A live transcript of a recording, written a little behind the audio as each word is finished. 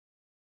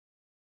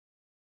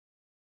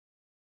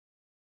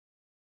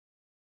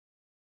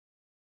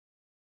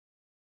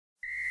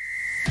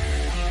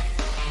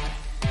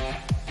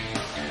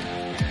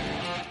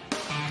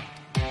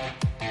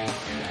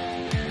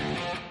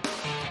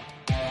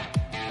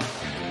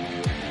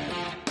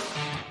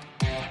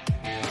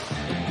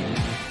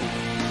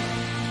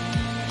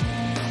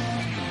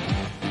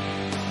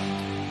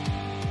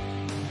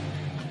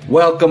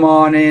Welcome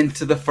on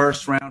into the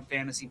First Round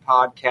Fantasy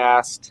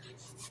Podcast.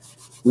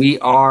 We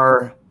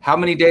are how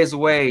many days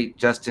away,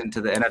 Justin,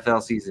 to the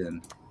NFL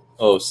season?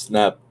 Oh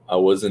snap! I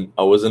wasn't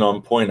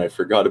on point. I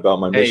forgot about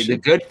my Hey, mission. the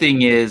good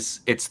thing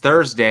is it's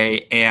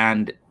Thursday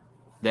and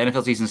the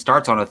NFL season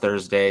starts on a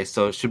Thursday,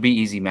 so it should be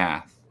easy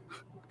math.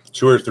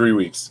 2 or 3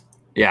 weeks.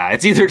 Yeah,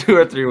 it's either 2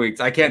 or 3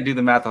 weeks. I can't do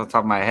the math off the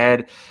top of my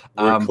head.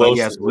 We're close. But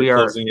yes, we're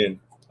closing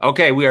in.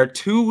 Okay, we are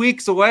 2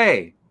 weeks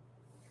away.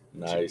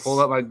 Nice. Pull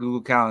up my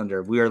Google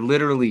Calendar. We are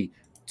literally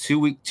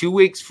 2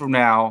 weeks from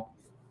now.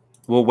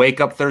 We'll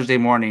wake up Thursday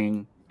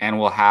morning and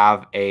we'll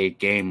have a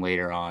game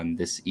later on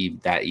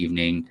that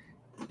evening.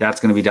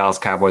 That's going to be Dallas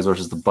Cowboys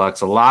versus the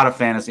Bucs. A lot of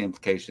fantasy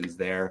implications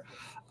there.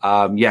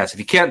 Yes, if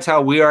you can't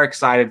tell, we are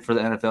excited for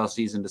the NFL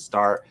season to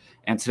start.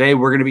 And today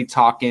we're going to be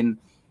talking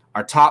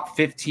our top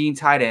 15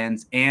 tight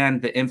ends and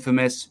the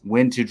infamous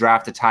when to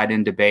draft a tight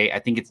end debate. I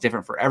think it's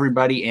different for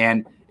everybody,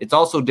 and it's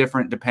also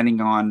different depending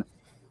on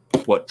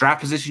what draft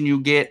position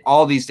you get,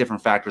 all these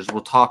different factors.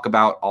 We'll talk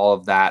about all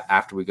of that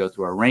after we go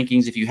through our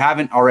rankings. If you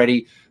haven't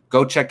already,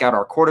 go check out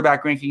our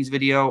quarterback rankings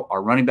video,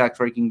 our running back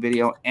ranking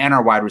video, and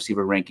our wide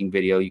receiver ranking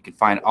video. You can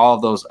find all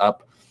of those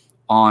up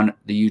on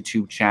the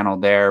YouTube channel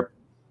there.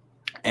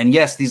 And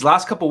yes, these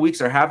last couple of weeks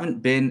there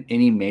haven't been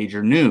any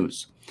major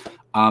news.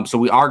 So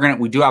we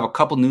do have a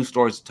couple news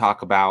stories to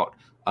talk about,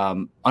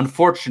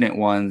 unfortunate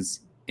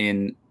ones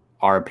in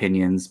our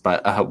opinions,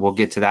 but we'll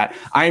get to that.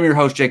 I am your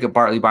host, Jacob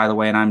Bartley, by the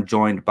way, and I'm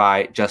joined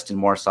by Justin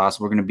Morsauce.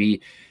 We're going to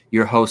be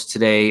your host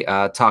today,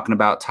 talking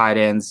about tight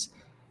ends.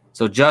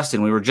 So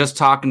Justin, we were just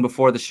talking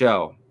before the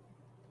show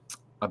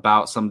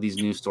about some of these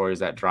news stories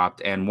that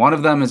dropped, and one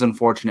of them is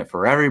unfortunate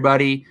for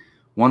everybody.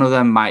 One of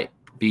them might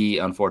be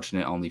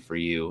unfortunate only for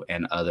you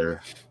and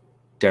other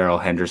Darrell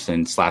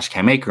Henderson /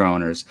 Cam Akers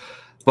owners.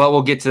 But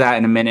we'll get to that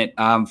in a minute.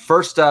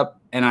 First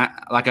up, and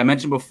like I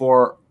mentioned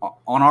before,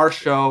 on our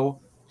show,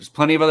 there's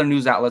plenty of other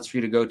news outlets for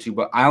you to go to,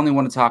 but I only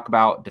want to talk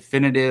about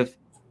definitive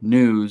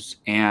news,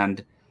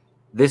 and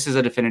this is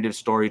a definitive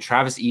story.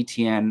 Travis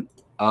Etienne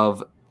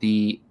of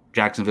the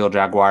Jacksonville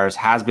Jaguars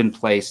has been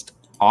placed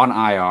on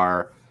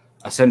IR,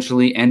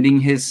 essentially ending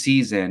his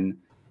season,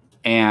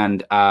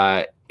 and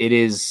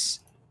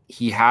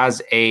he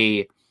has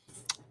a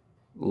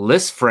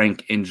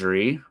Lisfranc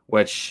injury,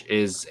 which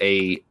is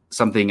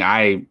something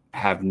I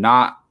have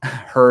not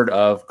heard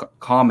of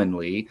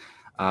commonly,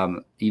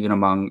 even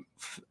among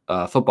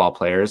football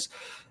players.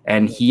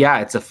 And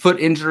it's a foot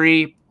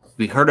injury.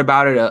 We heard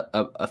about it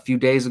a few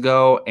days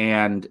ago,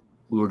 and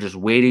we were just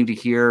waiting to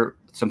hear.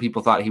 Some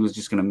people thought he was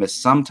just going to miss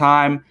some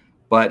time,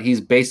 but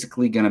he's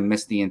basically going to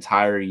miss the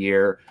entire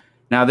year.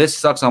 Now, this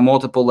sucks on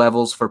multiple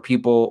levels for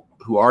people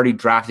who already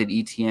drafted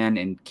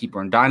ETN and keeper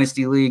and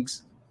dynasty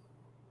leagues.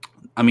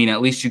 I mean,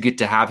 at least you get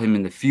to have him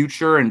in the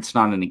future, and it's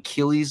not an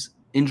Achilles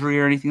injury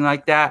or anything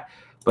like that,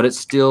 but it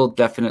still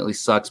definitely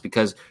sucks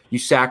because you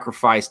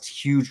sacrificed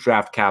huge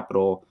draft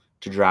capital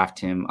to draft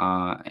him.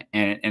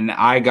 And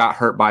I got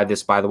hurt by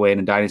this, by the way, in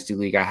a dynasty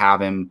league. I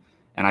have him,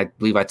 and I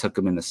believe I took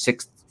him in the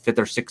fifth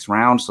or sixth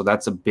round. So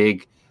that's a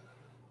big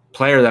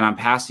player that I'm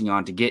passing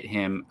on to get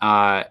him.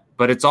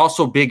 But it's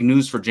also big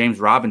news for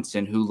James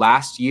Robinson, who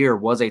last year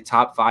was a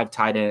top 5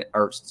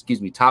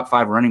 top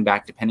 5 running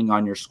back, depending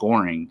on your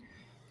scoring.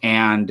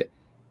 And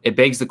it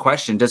begs the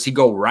question, does he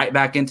go right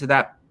back into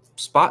that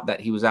spot that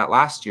he was at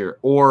last year,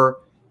 or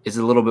is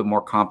it a little bit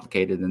more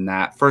complicated than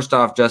that? First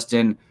off,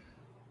 Justin,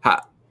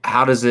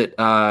 how does it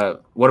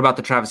what about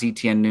the Travis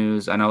Etienne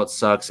news? I know it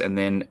sucks. And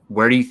then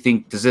where do you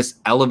think, does this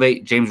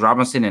elevate James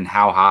Robinson, and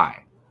how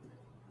high?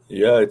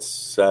 Yeah, it's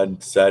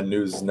sad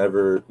news.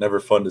 Never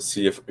fun to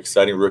see an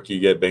exciting rookie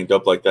get banged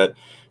up like that.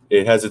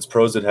 It has its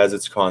pros, it has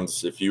its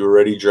cons. If you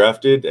already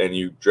drafted and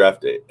you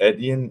drafted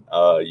Etienne,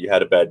 you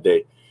had a bad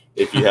day.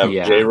 If you have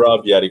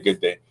J-Rob, you had a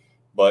good day.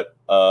 But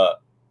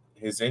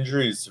his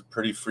injury is a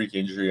pretty freak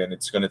injury, and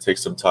it's going to take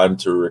some time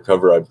to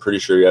recover. I'm pretty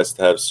sure he has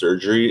to have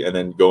surgery and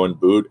then go and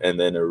boot and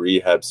then a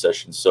rehab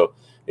session. So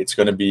it's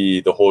going to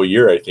be the whole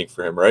year, I think,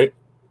 for him, right?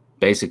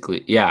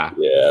 Basically, yeah.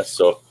 Yeah,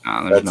 so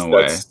there's no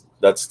way.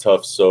 That's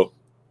tough. So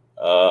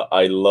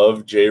I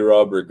love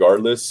J-Rob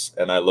regardless,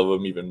 and I love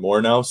him even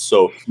more now.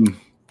 So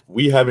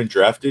we haven't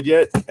drafted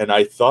yet, and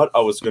I thought I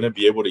was going to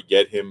be able to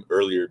get him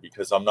earlier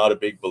because I'm not a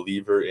big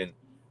believer in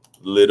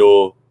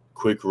little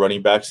quick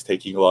running backs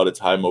taking a lot of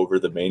time over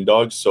the main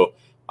dogs. So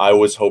I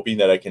was hoping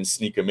that I can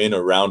sneak him in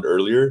a round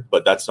earlier,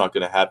 but that's not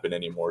going to happen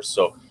anymore.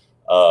 So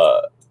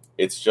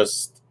it's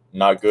just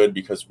not good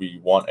because we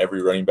want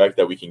every running back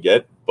that we can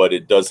get, but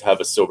it does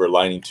have a silver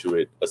lining to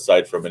it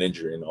aside from an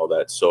injury and all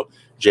that. So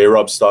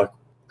J-Rob stock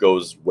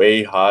goes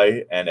way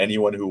high, and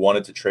anyone who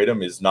wanted to trade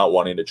him is not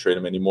wanting to trade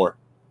him anymore.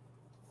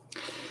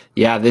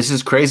 Yeah, this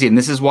is crazy. And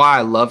this is why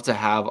I love to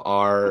have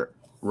our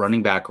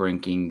running back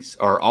rankings,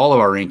 or all of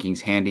our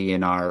rankings, handy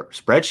in our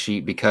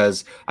spreadsheet,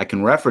 because I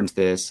can reference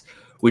this.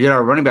 We did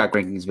our running back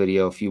rankings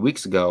video a few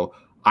weeks ago.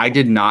 I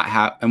did not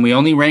have, and we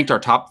only ranked our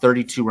top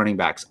 32 running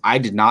backs. I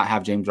did not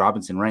have James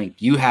Robinson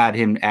ranked. You had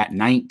him at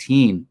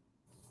 19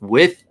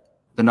 with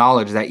the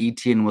knowledge that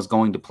Etienne was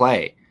going to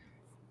play.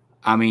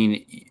 I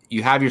mean,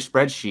 you have your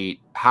spreadsheet.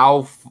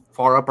 How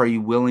far up are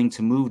you willing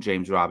to move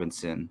James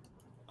Robinson?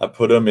 I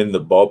put him in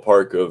the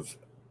ballpark of.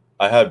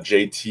 I have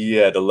JT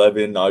at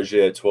 11,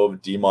 Najee at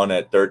 12, Demon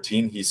at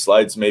 13. He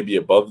slides maybe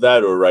above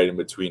that or right in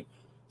between.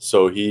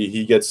 So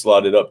he gets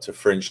slotted up to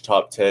fringe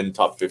top 10,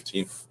 top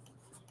 15.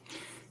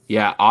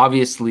 Yeah,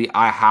 obviously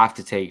I have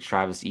to take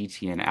Travis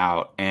Etienne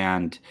out,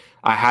 and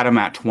I had him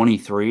at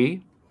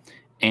 23.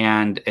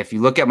 And if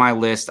you look at my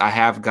list, I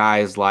have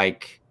guys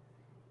like,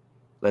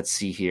 let's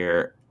see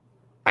here.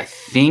 I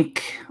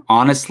think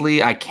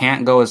honestly, I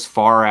can't go as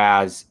far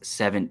as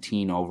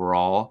 17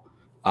 overall.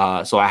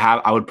 So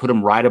I would put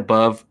him right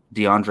above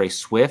DeAndre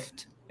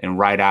Swift and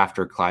right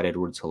after Clyde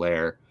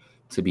Edwards-Helaire,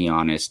 to be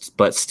honest.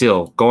 But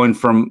still, going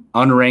from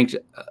unranked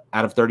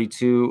out of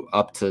 32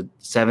 up to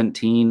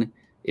 17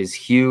 is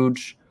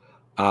huge.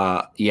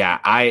 Yeah,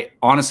 I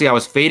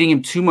was fading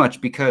him too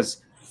much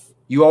because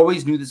you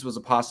always knew this was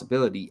a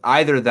possibility.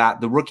 Either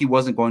that the rookie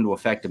wasn't going to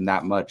affect him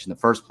that much in the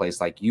first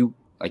place, like you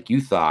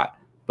thought,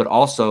 but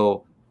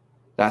also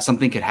that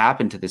something could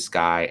happen to this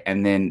guy.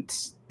 And then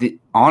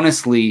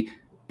honestly,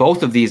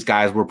 both of these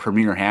guys were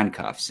premier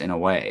handcuffs in a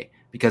way,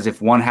 because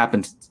if one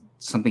happened,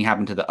 something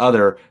happened to the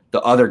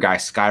other guy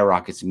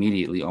skyrockets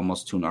immediately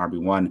almost to an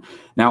RB1.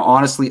 Now,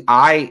 honestly,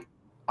 I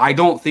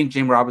don't think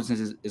James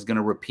Robinson is going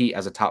to repeat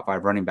as a top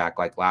 5 running back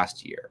like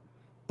last year,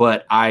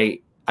 but I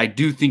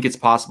do think it's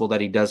possible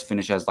that he does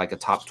finish as like a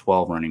top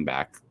 12 running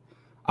back.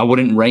 I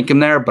wouldn't rank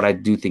him there, but I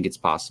do think it's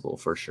possible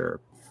for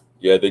sure.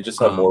 Yeah, they just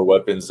have more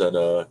weapons than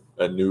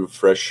a new,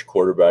 fresh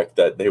quarterback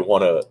that they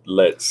want to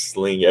let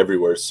sling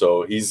everywhere.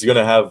 So he's going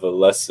to have a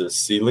lesser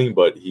ceiling,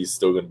 but he's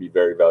still going to be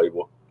very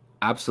valuable.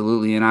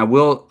 Absolutely. And I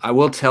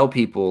will tell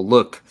people,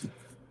 look,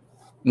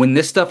 when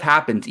this stuff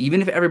happens,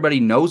 even if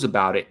everybody knows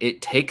about it,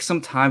 it takes some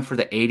time for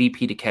the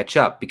ADP to catch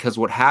up, because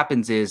what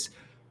happens is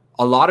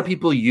a lot of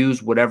people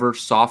use whatever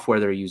software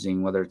they're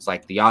using, whether it's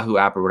like the Yahoo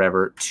app or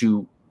whatever,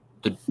 to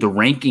the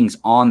rankings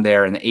on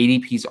there and the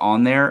ADPs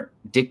on there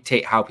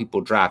dictate how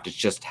people draft. It's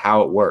just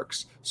how it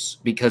works,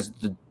 because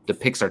the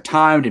picks are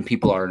timed and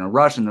people are in a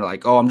rush and they're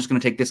like, oh, I'm just going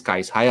to take this guy.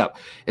 He's high up.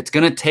 It's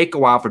going to take a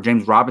while for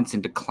James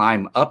Robinson to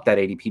climb up that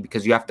ADP,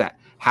 because you have to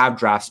have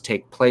drafts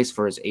take place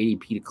for his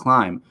ADP to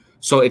climb.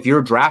 So if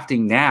you're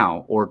drafting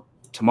now or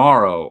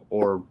tomorrow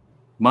or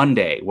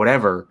Monday,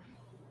 whatever,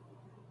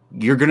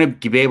 you're going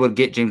to be able to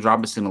get James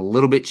Robinson a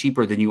little bit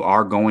cheaper than you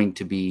are going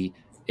to be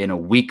in a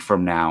week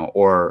from now,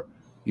 or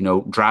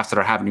drafts that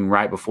are happening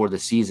right before the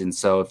season.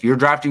 So if you're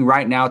drafting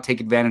right now, take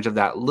advantage of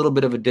that little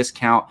bit of a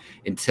discount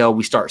until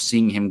we start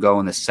seeing him go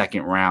in the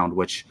second round,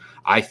 which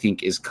I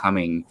think is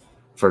coming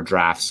for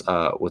drafts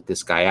with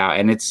this guy out.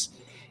 And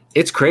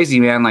it's crazy,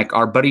 man. Like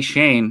our buddy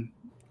Shane,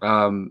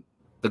 the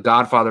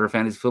godfather of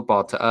fantasy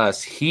football to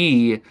us,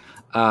 we're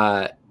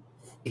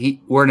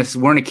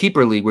in a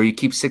keeper league where you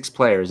keep 6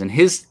 players, and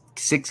his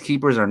 6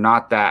 keepers are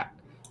not that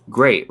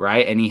great,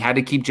 right? And he had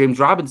to keep James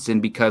Robinson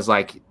because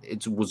like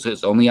it was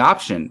his only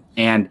option.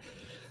 And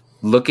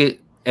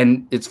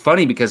it's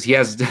funny because he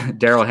has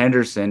Darrell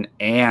Henderson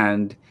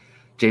and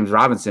James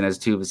Robinson as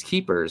 2 of his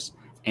keepers.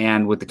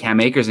 And with the Cam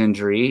Akers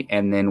injury,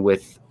 and then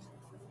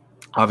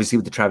obviously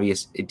with the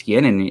Travis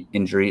Etienne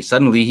injury,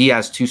 suddenly he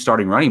has 2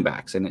 starting running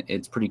backs, and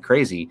it's pretty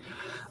crazy.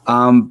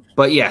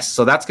 But yes,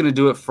 so that's going to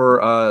do it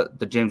for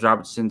the James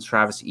Robinson,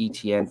 Travis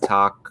Etienne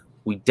talk.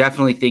 We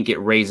definitely think it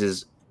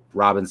raises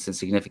Robinson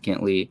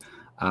significantly.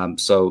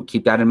 So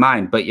keep that in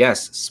mind. But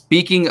yes,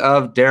 speaking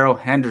of Darrell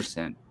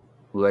Henderson,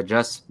 who I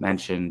just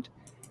mentioned,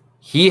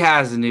 he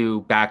has a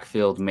new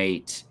backfield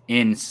mate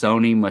in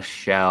Sony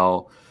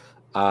Michel.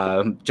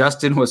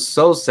 Justin was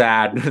so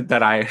sad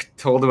that I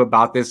told him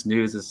about this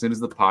news as soon as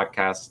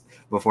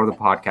before the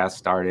podcast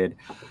started,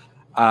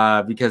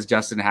 because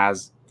Justin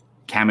has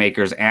Cam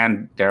Akers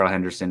and Darrell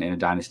Henderson in a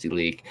dynasty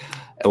league,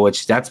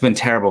 which that's been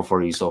terrible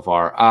for you so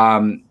far.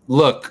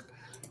 Look,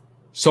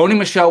 Sony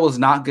Michel was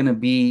not going to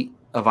be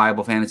a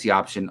viable fantasy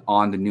option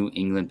on the New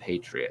England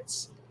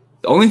Patriots.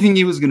 The only thing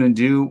he was going to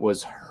do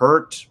was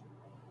hurt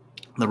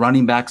the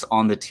running backs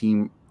on the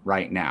team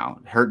right now,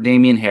 hurt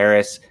Damian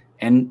Harris,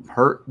 and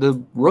hurt the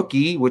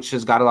rookie, which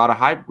has got a lot of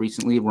hype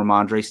recently,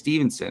 Ramondre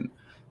Stevenson,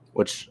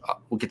 which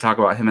we could talk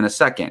about him in a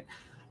second.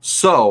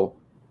 So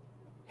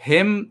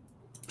Sony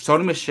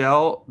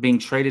Michel being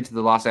traded to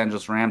the Los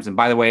Angeles Rams, and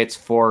by the way, it's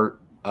for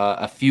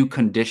a few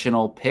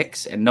conditional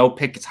picks, and no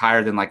pick is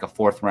higher than like a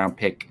 4th round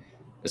pick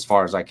as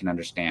far as I can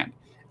understand.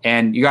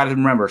 And you got to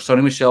remember,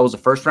 Sony Michel was a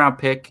 1st round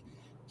pick.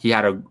 He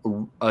had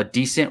a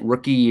decent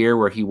rookie year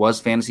where he was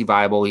fantasy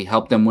viable. He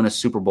helped them win a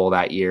Super Bowl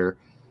that year.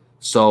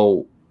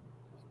 So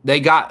they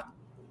got,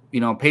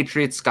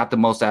 Patriots got the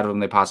most out of him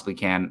they possibly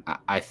can,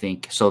 I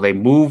think. So they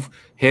move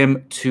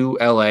him to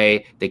LA.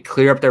 They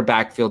clear up their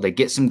backfield. They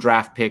get some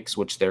draft picks,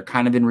 which they're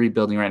kind of in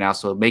rebuilding right now.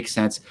 So it makes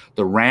sense.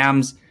 The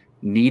Rams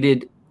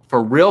needed,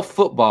 for real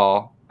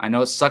football, I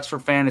know it sucks for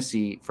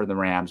fantasy for the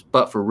Rams,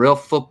 but for real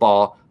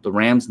football, the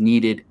Rams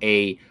needed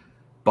a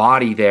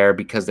body there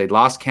because they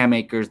lost Cam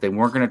Akers. They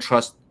weren't going to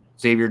trust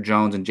Xavier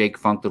Jones and Jake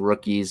Funk, the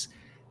rookies.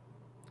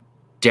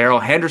 Darrell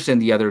Henderson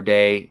the other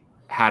day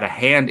had a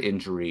hand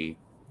injury,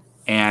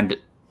 and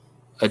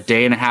a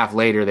day and a half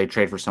later they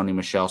trade for Sony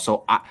Michel.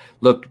 So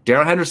look,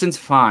 Darrell Henderson's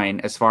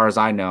fine as far as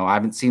I know. I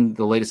haven't seen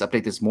the latest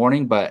update this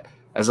morning, but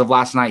as of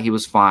last night, he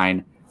was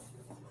fine.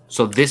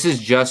 So this is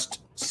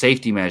just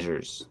safety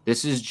measures.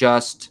 This is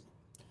just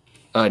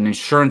an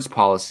insurance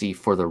policy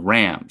for the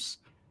Rams.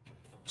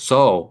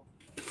 So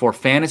for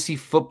fantasy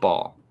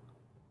football,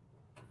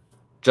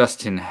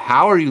 Justin,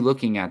 how are you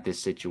looking at this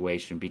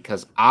situation?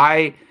 Because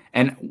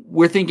and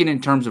we're thinking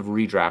in terms of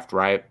redraft,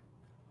 right?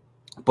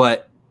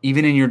 But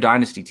even in your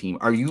dynasty team,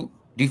 do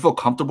you feel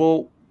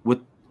comfortable with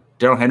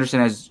Darrell Henderson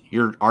as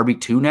your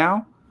RB2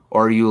 now,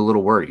 or are you a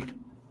little worried?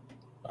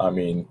 I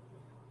mean,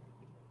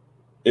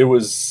 it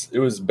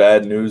was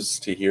bad news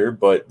to hear,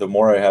 but the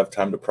more I have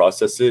time to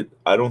process it,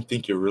 I don't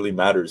think it really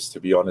matters, to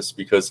be honest,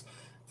 because,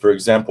 for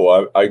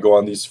example, I go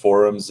on these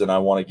forums and I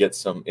want to get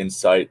some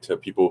insight to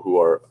people who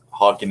are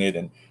hawking it,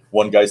 and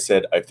one guy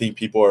said, I think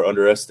people are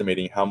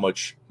underestimating how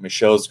much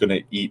Michel's going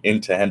to eat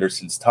into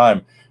Henderson's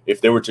time.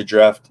 If they were to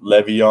draft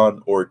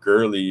Le'Veon or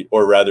Gurley,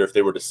 or rather if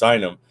they were to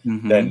sign him,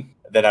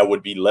 then I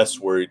would be less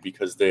worried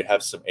because they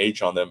have some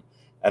age on them.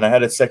 And I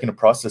had a second to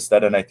process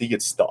that, and I think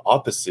it's the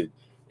opposite.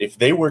 If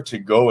they were to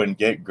go and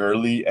get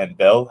Gurley and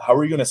Bell, how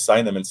are you going to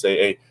sign them and say,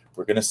 hey,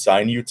 we're going to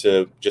sign you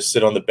to just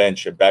sit on the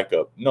bench and back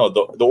up? No,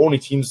 the only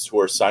teams who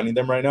are signing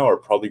them right now are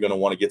probably going to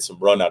want to get some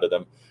run out of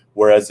them.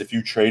 Whereas if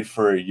you trade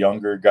for a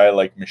younger guy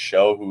like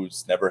Michel,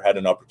 who's never had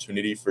an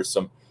opportunity for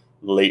some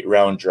late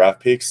round draft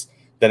picks,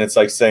 then it's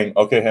like saying,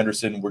 okay,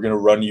 Henderson, we're going to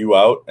run you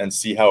out and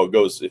see how it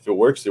goes. If it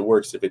works, it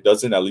works. If it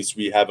doesn't, at least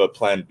we have a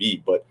plan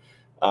B. But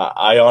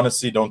I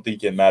honestly don't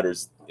think it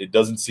matters. It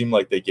doesn't seem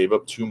like they gave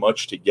up too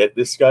much to get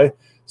this guy.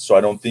 So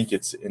I don't think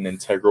it's an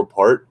integral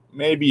part.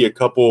 Maybe a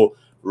couple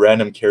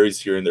random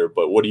carries here and there.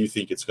 But what do you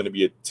think? It's going to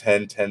be a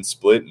 10-10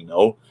 split?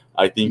 No.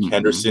 I think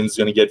Henderson's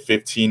going to get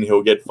 15.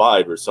 He'll get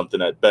 5 or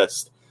something at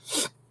best.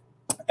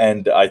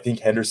 And I think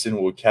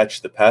Henderson will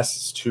catch the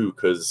passes too,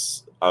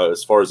 because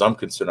as far as I'm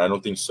concerned, I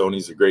don't think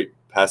Sony's a great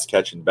pass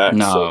catching back.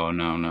 No.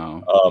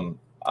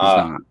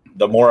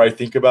 The more I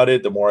think about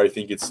it, the more I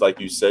think it's, like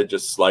you said,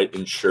 just slight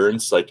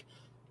insurance. Like,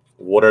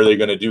 what are they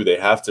going to do? They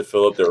have to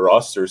fill up their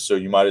roster, so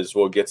you might as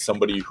well get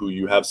somebody who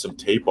you have some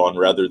tape on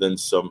rather than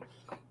some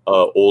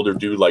older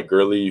dude like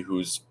Gurley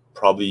who's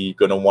probably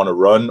going to want to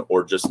run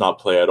or just not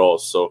play at all.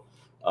 So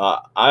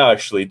I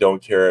actually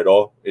don't care at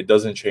all. It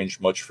doesn't change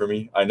much for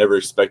me. I never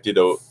expected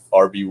a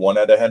RB1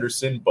 out of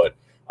Henderson, but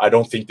I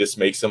don't think this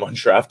makes him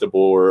undraftable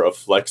or a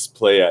flex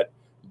play at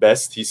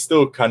best. He's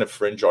still kind of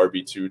fringe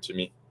RB2 to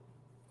me.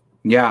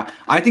 Yeah,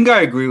 I think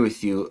I agree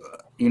with you.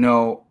 You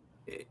know,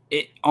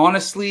 it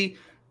honestly,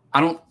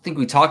 I don't think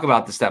we talk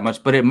about this that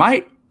much, but it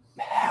might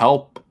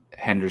help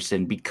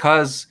Henderson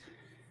because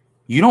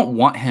you don't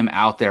want him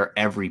out there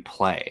every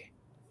play.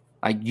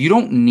 Like, you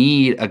don't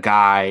need a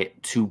guy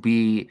to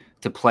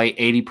play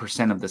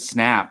 80% of the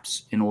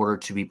snaps in order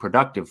to be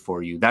productive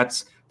for you.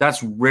 That's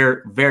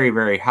rare, very,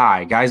 very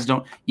high. Guys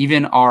don't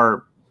even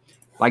are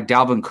like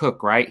Dalvin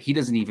Cook, right? He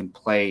doesn't even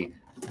play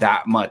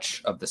that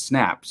much of the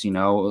snaps,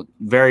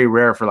 very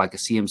rare for like a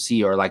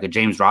CMC or like a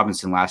James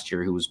Robinson last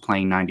year who was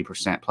playing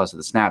 90% plus of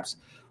the snaps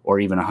or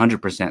even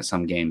 100%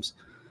 some games.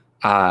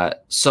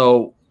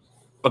 So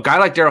a guy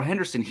like Darrell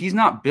Henderson, he's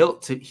not going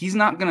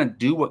to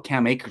do what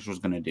Cam Akers was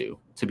going to do,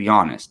 to be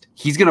honest.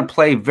 He's going to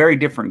play a very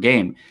different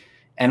game.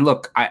 And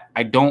look,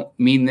 I don't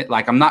mean that,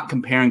 like, I'm not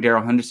comparing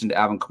Darrell Henderson to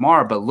Alvin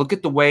Kamara, but look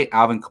at the way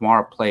Alvin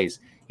Kamara plays.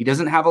 He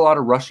doesn't have a lot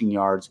of rushing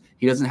yards.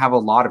 He doesn't have a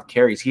lot of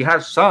carries. He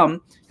has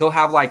some. He'll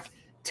have like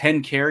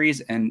 10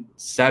 carries and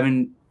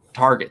 7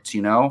 targets,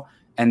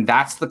 and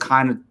that's the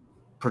kind of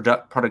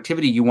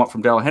productivity you want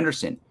from Darrell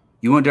Henderson.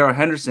 You want Darrell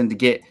Henderson to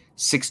get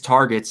 6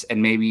 targets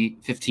and maybe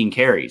 15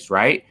 carries,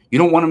 right? You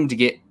don't want him to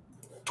get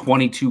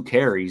 22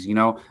 carries,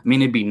 I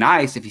mean, it'd be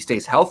nice if he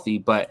stays healthy,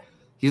 but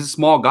he's a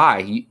small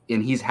guy,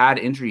 and he's had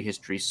injury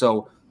history.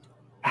 So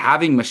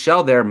having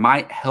Michel there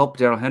might help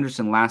Darrell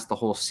Henderson last the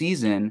whole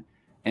season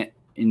and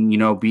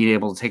be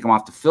able to take him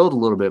off the field a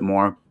little bit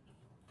more.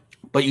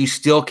 But you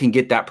still can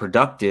get that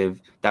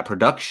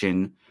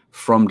production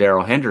from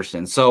Darrell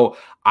Henderson. So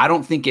I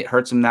don't think it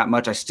hurts him that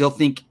much. I still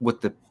think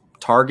with the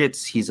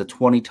targets, he's a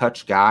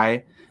 20-touch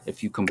guy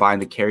if you combine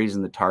the carries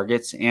and the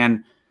targets.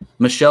 And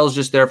Michel's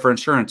just there for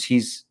insurance.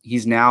 He's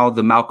now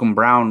the Malcolm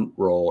Brown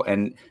role.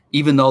 And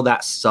even though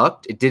that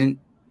sucked, it didn't,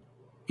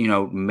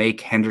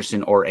 make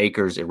Henderson or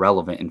Akers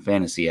irrelevant in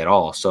fantasy at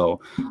all. So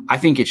I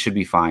think it should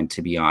be fine,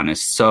 to be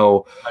honest.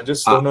 So I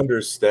just don't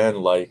understand,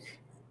 like,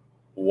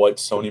 what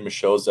Sony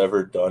Michel's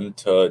ever done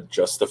to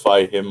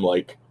justify him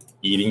like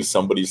eating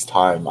somebody's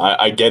time.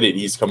 I get it.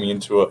 He's coming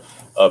into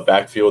a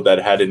backfield that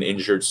had an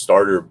injured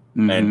starter,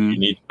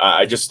 and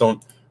I just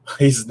don't.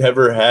 He's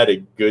never had a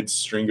good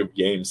string of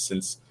games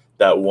since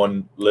that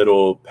one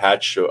little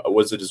patch.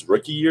 Was it his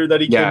rookie year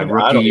that he came in?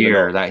 Rookie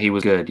year that he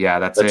was good. Yeah,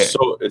 that's it.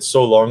 So it's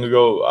so long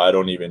ago. I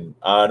don't even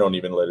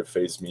let it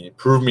faze me.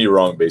 Prove me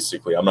wrong.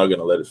 Basically, I'm not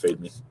gonna let it fade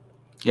me.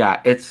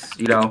 Yeah, it's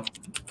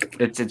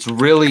It's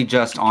really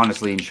just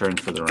honestly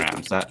insurance for the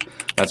Rams.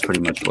 That's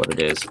pretty much what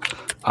it is.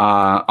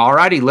 All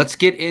righty, let's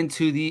get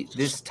into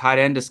this tight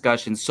end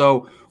discussion.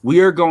 So we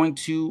are going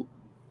to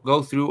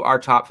go through our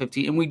top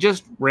 15, and we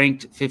just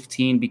ranked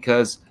 15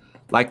 because,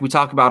 like we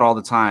talk about all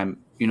the time,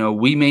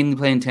 we mainly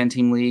play in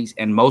 10-team leagues,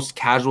 and most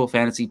casual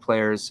fantasy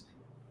players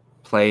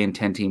play in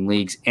 10-team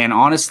leagues. And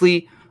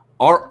honestly,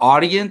 our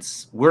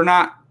audience, we're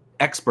not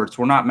experts.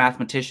 We're not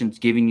mathematicians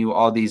giving you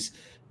all these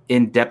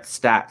in-depth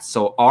stats.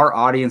 So our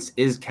audience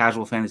is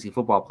casual fantasy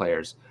football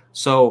players.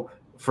 So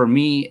for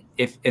me,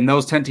 if in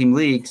those 10-team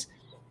leagues,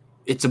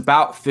 it's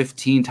about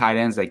 15 tight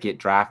ends that get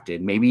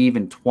drafted, maybe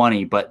even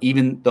 20, but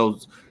even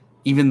those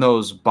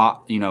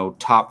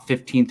top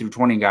 15 through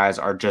 20 guys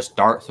are just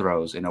dart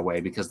throws in a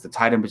way, because the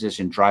tight end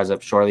position dries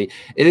up shortly.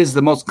 It is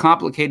the most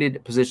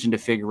complicated position to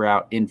figure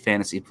out in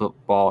fantasy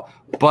football,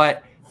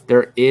 but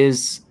there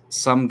is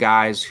some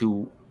guys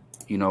who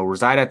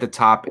reside at the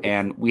top,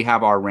 and we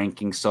have our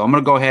rankings. So I'm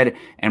going to go ahead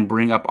and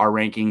bring up our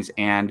rankings,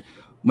 and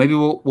maybe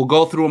we'll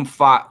go through them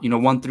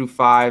 1 through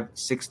 5,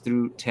 6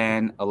 through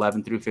 10,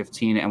 11 through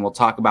 15, and we'll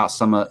talk about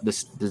some of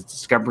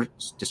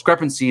the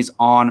discrepancies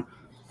on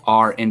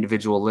our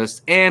individual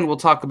lists, and we'll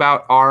talk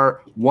about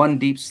our one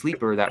deep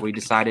sleeper that we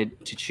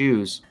decided to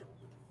choose.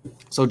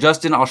 So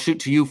Justin, I'll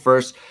shoot to you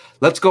first.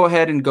 Let's go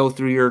ahead and go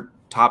through your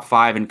top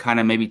 5 and kind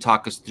of maybe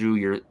talk us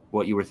through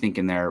what you were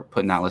thinking there,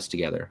 putting that list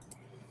together.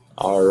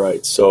 All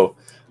right. So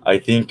I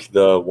think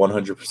the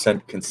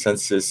 100%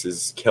 consensus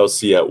is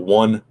Kelsey at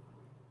 1,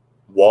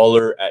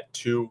 Waller at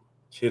 2,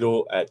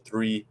 Kittle at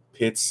 3,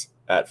 Pitts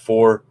at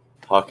 4,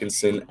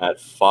 Hawkinson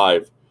at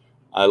 5.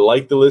 I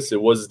like the list.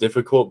 It was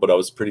difficult, but I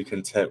was pretty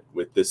content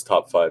with this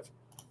top 5.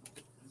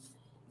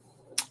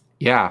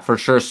 Yeah, for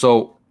sure.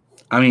 So,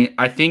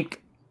 I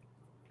think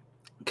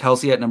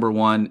Kelsey at number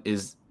 1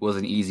 was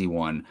an easy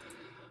one.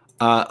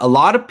 A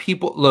lot of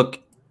people look.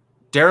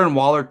 Darren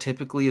Waller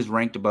typically is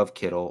ranked above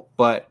Kittle,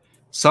 but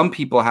some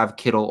people have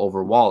Kittle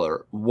over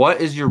Waller. What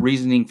is your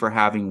reasoning for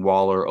having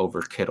Waller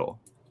over Kittle?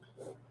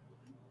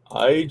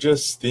 I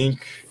just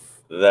think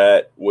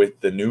that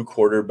with the new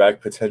quarterback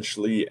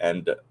potentially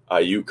and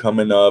Ayuk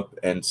coming up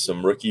and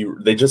some rookie,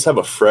 they just have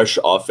a fresh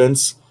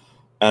offense.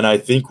 And I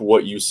think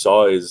what you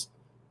saw is,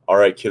 all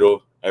right,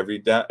 Kittle, every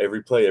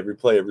play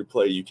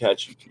you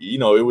catch,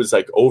 it was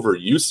like over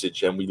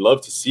usage, and we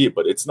love to see it,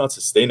 but it's not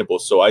sustainable.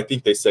 So I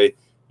think they say,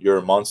 you're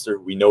a monster.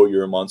 We know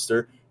you're a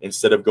monster.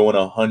 Instead of going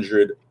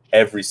 100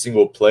 every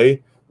single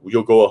play,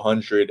 you'll go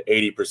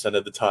 180%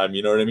 of the time.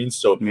 You know what I mean?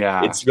 So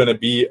yeah, it's going to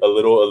be a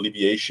little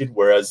alleviation.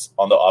 Whereas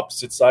on the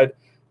opposite side,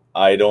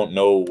 I don't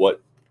know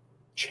what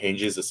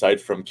changes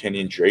aside from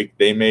Kenyon Drake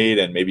they made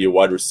and maybe a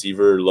wide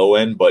receiver low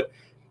end, but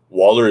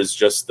Waller is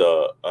just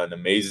an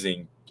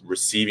amazing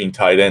receiving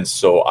tight end.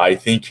 So I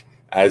think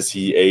as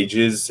he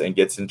ages and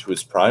gets into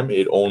his prime,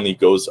 it only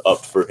goes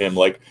up for him.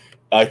 Like,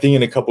 I think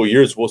in a couple of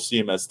years, we'll see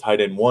him as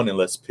tight end 1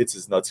 unless Pitts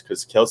is nuts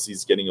because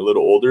Kelsey's getting a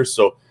little older.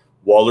 So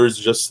Waller's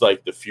just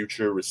like the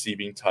future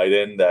receiving tight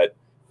end that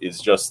is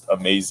just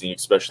amazing,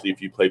 especially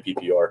if you play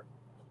PPR.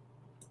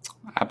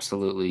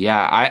 Absolutely.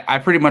 Yeah, I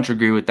pretty much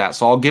agree with that.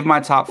 So I'll give my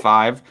top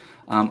 5.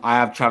 I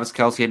have Travis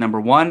Kelce at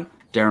number 1,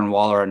 Darren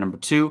Waller at number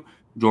 2,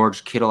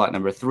 George Kittle at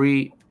number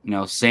 3.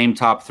 Same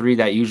top 3.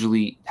 That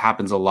usually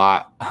happens a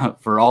lot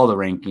for all the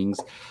rankings.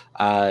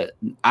 I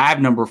have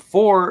number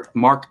 4,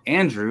 Mark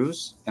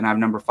Andrews, and I have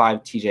number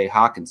 5, TJ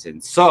Hawkinson.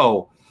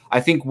 So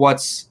I think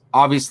what's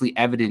obviously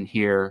evident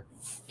here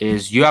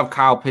is you have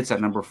Kyle Pitts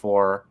at number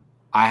 4.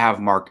 I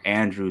have Mark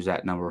Andrews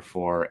at number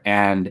 4.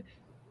 And,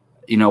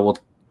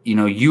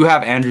 you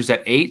have Andrews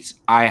at 8.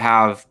 I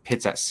have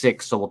Pitts at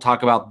 6. So we'll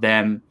talk about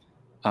them,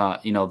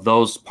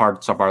 those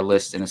parts of our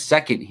list in a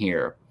second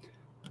here.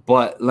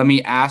 But let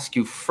me ask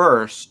you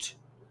first,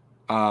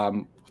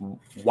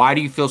 why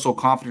do you feel so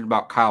confident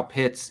about Kyle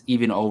Pitts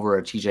even over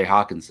a TJ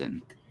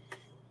Hawkinson?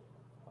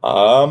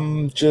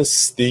 I'm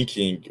just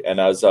thinking, and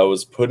as I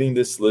was putting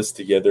this list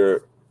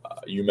together,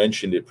 you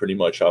mentioned it pretty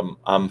much.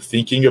 I'm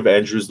thinking of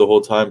Andrews the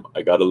whole time.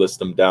 I got to list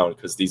them down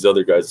because these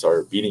other guys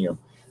are beating him.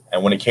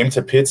 And when it came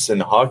to Pitts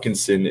and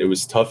Hawkinson, it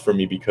was tough for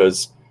me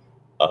because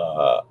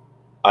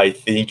I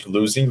think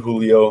losing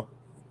Julio,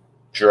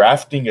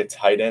 drafting a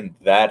tight end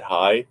that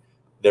high,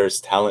 there's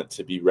talent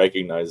to be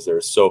recognized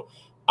there. So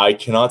I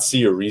cannot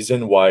see a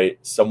reason why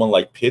someone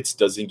like Pitts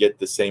doesn't get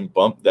the same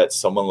bump that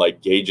someone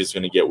like Gage is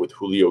going to get with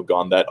Julio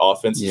gone. That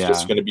offense is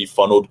just going to be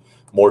funneled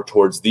more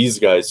towards these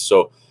guys.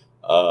 So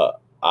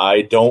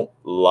I don't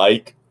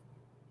like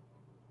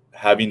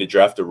having to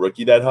draft a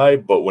rookie that high,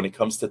 but when it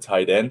comes to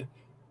tight end,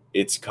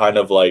 it's kind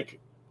of like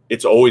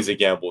it's always a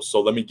gamble. So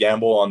let me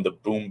gamble on the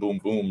boom, boom,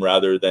 boom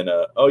rather than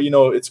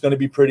it's going to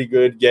be pretty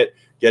good. Get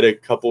a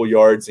couple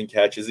yards and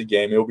catches a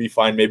game. It'll be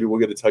fine. Maybe we'll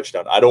get a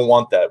touchdown. I don't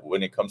want that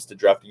when it comes to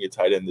drafting a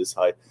tight end this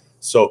high.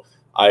 So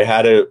I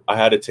had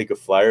to take a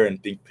flyer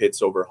and think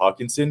Pitts over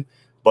Hawkinson.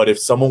 But if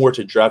someone were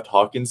to draft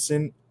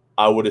Hawkinson,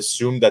 I would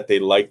assume that they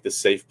like the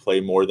safe play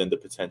more than the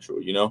potential,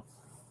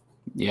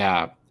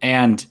 Yeah.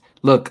 And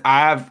look,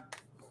 I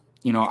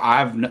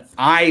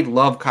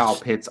love Kyle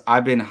Pitts.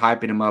 I've been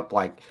hyping him up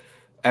like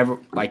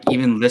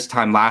even this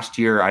time last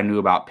year, I knew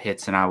about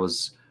Pitts and I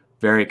was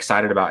very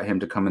excited about him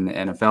to come in the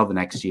NFL the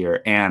next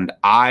year. And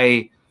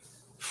I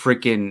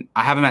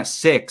have him at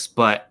 6,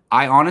 but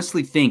I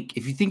honestly think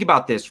if you think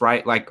about this,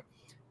 right? Like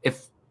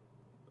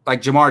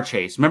Jamar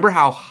Chase, remember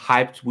how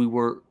hyped we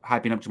were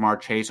hyping up Jamar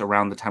Chase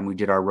around the time we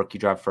did our rookie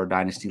draft for our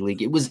dynasty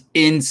league? It was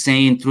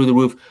insane, through the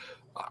roof.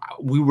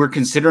 We were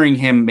considering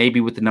him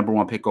maybe with the number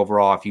 1 pick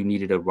overall if you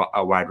needed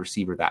a wide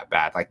receiver that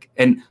bad.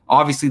 And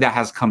obviously that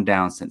has come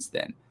down since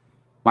then.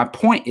 My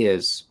point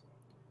is,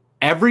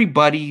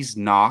 everybody's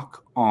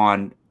knock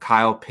on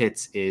Kyle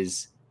Pitts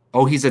is,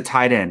 oh, he's a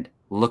tight end.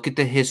 Look at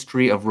the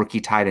history of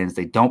rookie tight ends.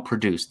 They don't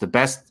produce. The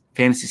best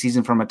fantasy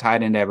season from a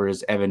tight end ever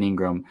is Evan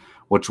Ingram,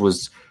 which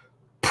was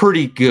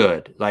pretty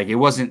good. Like, it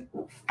wasn't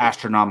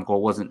astronomical.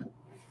 It wasn't,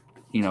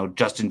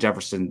 Justin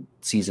Jefferson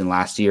season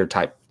last year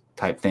type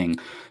thing.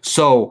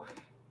 So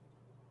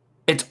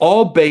it's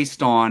all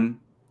based on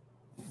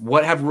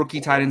what have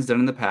rookie tight ends done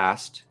in the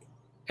past,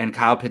 and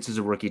Kyle Pitts is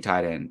a rookie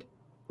tight end.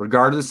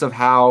 Regardless of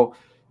how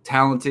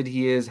talented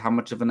he is, how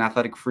much of an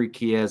athletic freak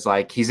he is,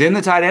 like, he's in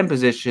the tight end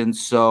position,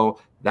 so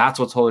that's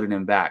what's holding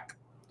him back.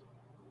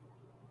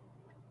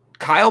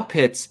 Kyle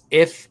Pitts,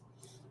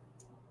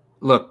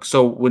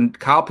 so when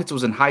Kyle Pitts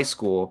was in high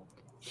school,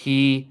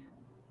 he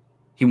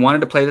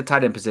wanted to play the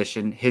tight end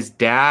position. His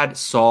dad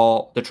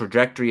saw the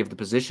trajectory of the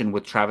position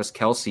with Travis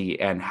Kelce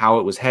and how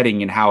it was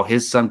heading and how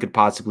his son could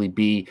possibly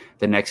be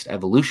the next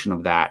evolution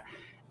of that.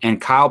 And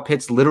Kyle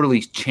Pitts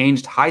literally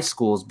changed high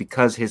schools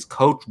because his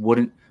coach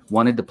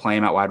wanted to play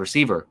him at wide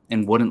receiver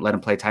and wouldn't let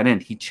him play tight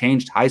end. He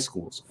changed high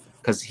schools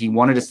because he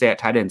wanted to stay at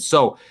tight end.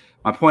 So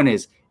my point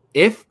is,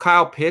 if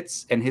Kyle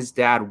Pitts and his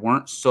dad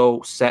weren't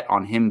so set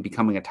on him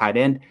becoming a tight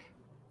end,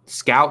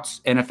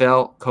 scouts,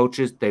 NFL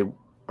coaches,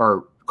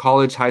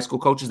 college, high school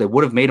coaches, they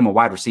would have made him a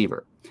wide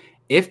receiver.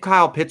 If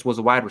Kyle Pitts was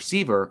a wide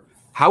receiver,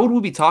 how would we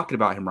be talking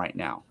about him right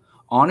now?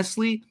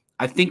 Honestly,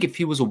 I think if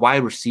he was a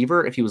wide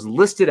receiver, if he was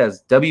listed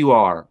as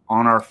WR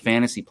on our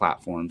fantasy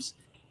platforms,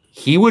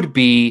 he would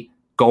be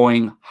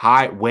going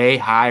way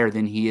higher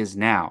than he is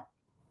now,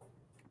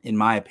 in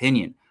my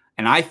opinion.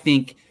 And I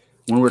think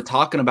when we're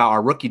talking about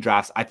our rookie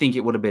drafts, I think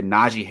it would have been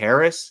Najee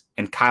Harris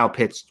and Kyle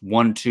Pitts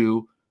 1,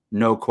 2,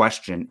 no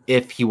question,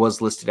 if he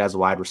was listed as a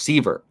wide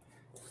receiver.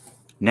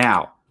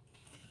 Now,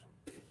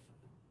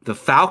 the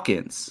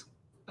Falcons,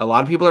 a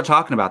lot of people are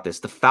talking about this.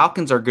 The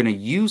Falcons are going to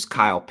use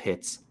Kyle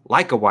Pitts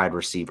like a wide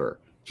receiver.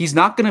 He's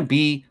not going to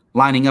be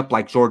lining up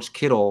like George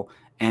Kittle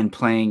and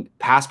playing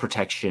pass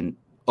protection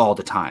all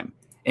the time.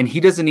 And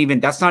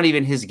that's not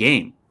even his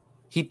game.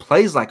 He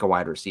plays like a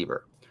wide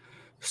receiver.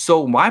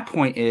 So my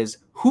point is,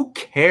 who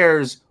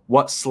cares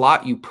what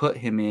slot you put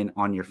him in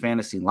on your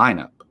fantasy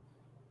lineup?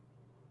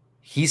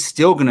 He's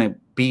still going to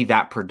be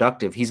that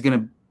productive. He's going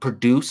to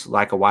produce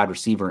like a wide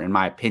receiver, in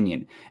my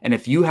opinion. And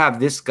if you have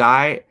this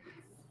guy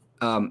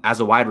as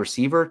a wide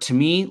receiver, to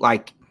me,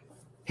 like,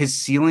 his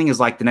ceiling is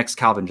like the next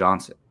Calvin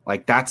Johnson.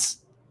 Like, that's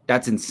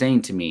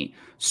insane to me.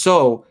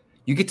 So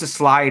you get to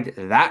slide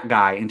that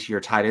guy into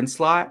your tight end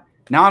slot.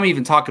 Now I'm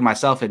even talking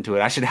myself into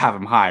it. I should have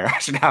him higher. I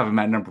should have him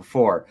at number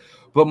 4.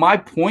 But my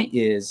point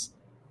is,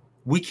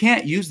 we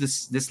can't use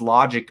this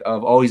logic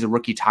of, oh, he's a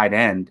rookie tight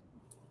end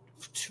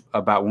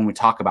about when we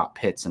talk about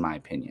Pitts, in my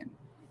opinion.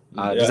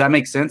 Does that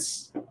make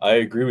sense? I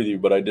agree with you,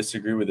 but I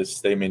disagree with the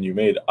statement you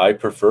made. I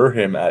prefer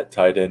him at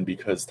tight end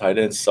because tight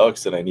end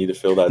sucks and I need to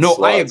fill that slot.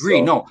 No, I agree.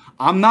 So. No,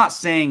 I'm not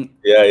saying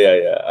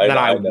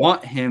I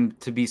want him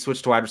to be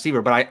switched to wide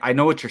receiver, but I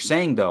know what you're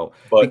saying, though,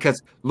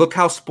 because look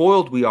how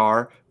spoiled we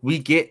are. We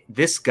get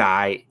this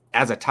guy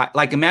as a tight.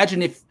 Like,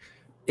 imagine if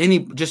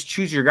just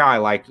choose your guy,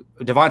 like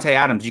Devontae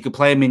Adams. You could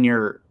play him in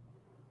your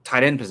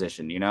tight end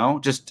position,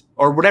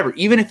 or whatever.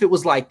 Even if it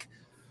was like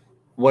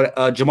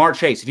Jamar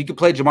Chase. If you could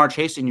play Jamar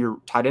Chase in your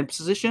tight end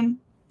position,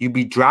 you'd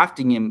be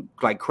drafting him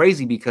like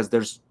crazy because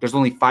there's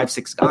only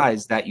 5-6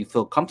 guys that you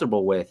feel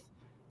comfortable with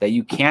that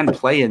you can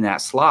play in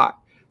that slot.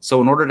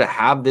 So in order to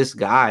have this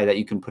guy that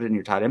you can put in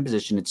your tight end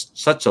position, it's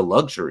such a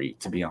luxury,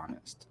 to be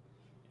honest.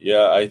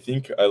 Yeah, I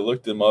think I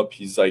looked him up.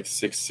 He's like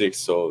 6'6",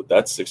 so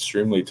that's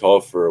extremely tall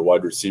for a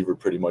wide receiver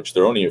pretty much.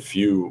 There are only a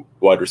few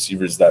wide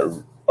receivers that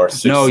are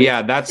 6'6". No,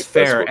 yeah, that's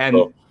fair.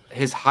 And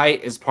his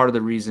height is part of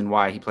the reason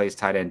why he plays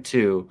tight end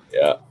too.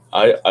 Yeah,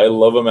 I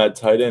love him at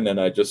tight end, and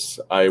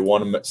I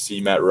want to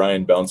see Matt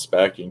Ryan bounce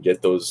back and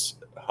get those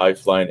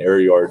high-flying air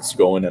yards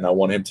going, and I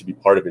want him to be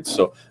part of it.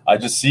 So I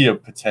just see a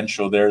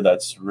potential there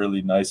that's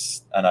really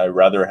nice, and I'd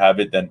rather have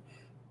it than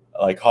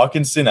like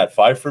Hawkinson at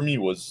 5 for me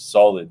was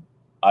solid.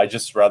 I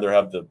just rather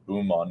have the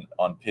boom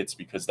on Pitts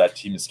because that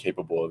team is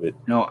capable of it.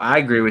 No, I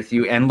agree with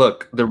you. And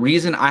look, the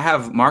reason I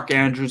have Mark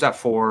Andrews at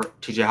 4,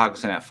 TJ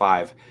Hawkinson at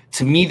 5,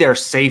 to me, they're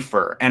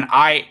safer. And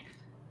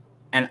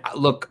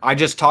look, I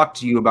just talked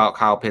to you about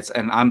Kyle Pitts,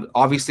 and I'm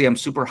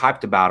super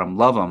hyped about him,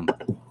 love him.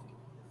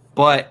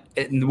 But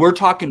we're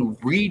talking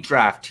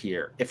redraft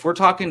here. If we're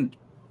talking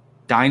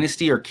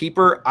dynasty or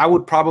keeper, I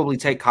would probably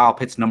take Kyle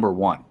Pitts number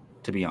 1,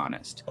 to be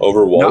honest.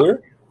 Over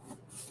Waller?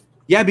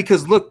 Yeah,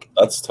 because look.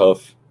 That's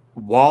tough.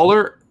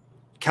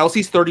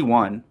 Kelsey's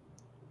 31.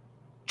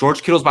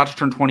 George Kittle's about to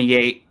turn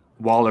 28.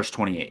 Waller's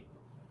 28.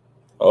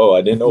 Oh,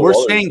 I didn't know We're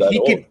Waller's saying that he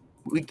old. could.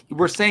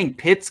 We're saying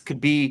Pitts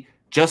could be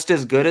just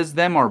as good as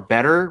them or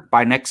better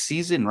by next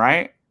season,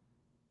 right?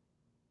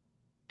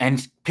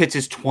 And Pitts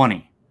is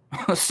 20.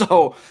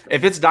 So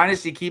if it's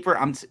dynasty keeper,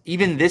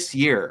 even this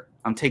year,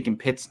 I'm taking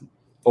Pitts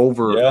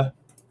over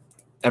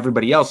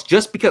everybody else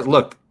just because,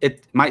 look,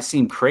 it might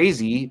seem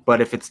crazy,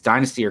 but if it's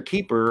dynasty or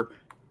keeper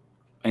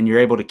and you're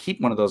able to keep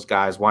one of those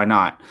guys, why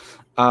not?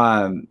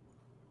 But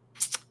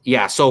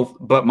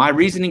my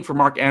reasoning for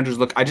Mark Andrews,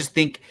 look, I just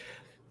think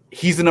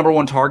he's the number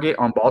one target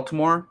on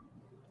Baltimore.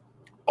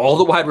 All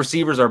the wide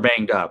receivers are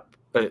banged up.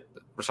 But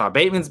Rashad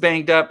Bateman's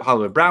banged up.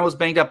 Hollywood Brown was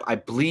banged up. I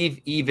believe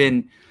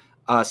even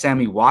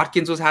Sammy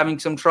Watkins was having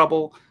some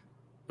trouble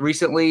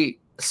recently.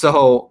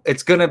 So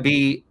it's going to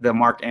be the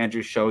Mark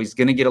Andrews show. He's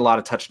going to get a lot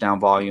of touchdown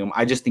volume.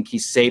 I just think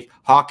he's safe.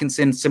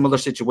 Hawkinson, similar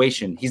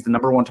situation. He's the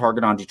number one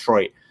target on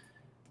Detroit.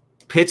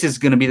 Pitts is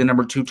going to be the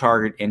number 2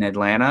 target in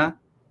Atlanta.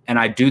 And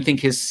I do think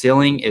his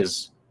ceiling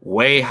is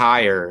way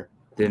higher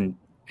than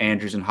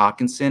Andrews and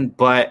Hawkinson.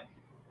 But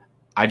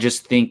I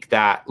just think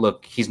that,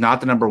 look, he's not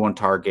the number 1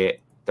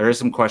 target. There is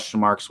some question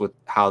marks with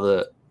how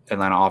the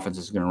Atlanta offense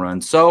is going to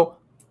run. So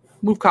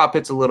move Kyle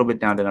Pitts a little bit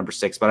down to number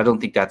 6, but I don't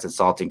think that's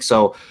insulting.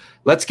 So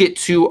let's get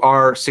to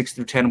our 6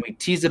 through 10. We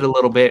teased it a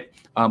little bit,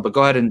 but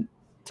go ahead and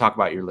talk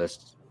about your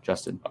list,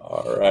 Justin.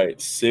 All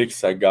right.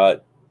 6, I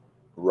got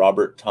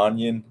Robert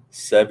Tonyan.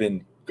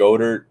 7,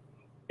 Goddard.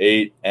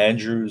 8,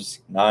 Andrews.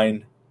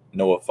 9,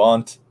 Noah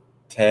Fant.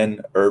 10,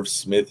 Irv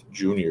Smith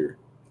Jr.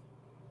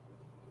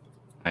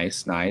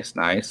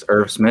 Nice.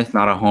 Irv Smith,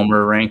 not a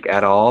homer rank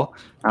at all.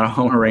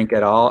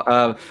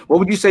 What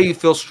would you say you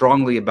feel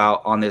strongly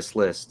about on this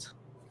list?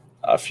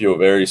 I feel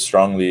very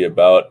strongly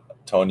about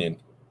Tonyan.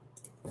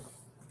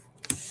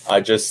 I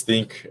just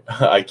think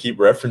I keep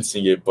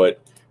referencing it, but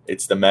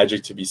it's the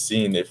magic to be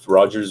seen. If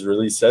Rodgers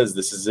really says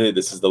this is it,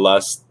 this is the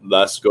last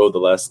go, the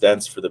last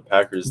dance for the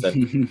Packers,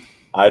 then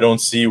I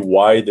don't see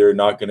why they're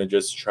not going to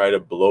just try to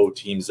blow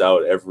teams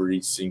out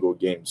every single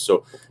game.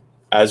 So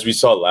as we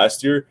saw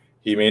last year,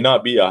 he may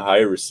not be a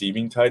high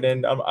receiving tight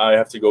end. I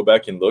have to go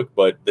back and look,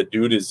 but the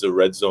dude is a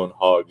red zone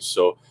hog.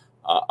 So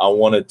I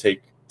want to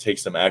take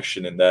some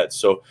action in that.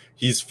 So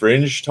he's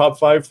fringe top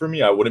 5 for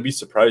me. I wouldn't be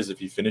surprised if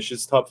he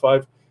finishes top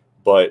 5,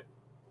 but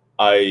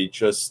I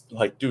just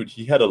dude,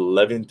 he had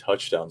 11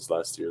 touchdowns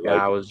last year.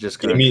 Yeah, I was just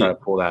going to try to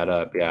pull that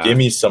up. Yeah. Give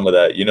me some of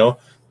that,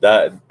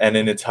 that. And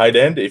in a tight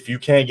end, if you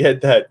can't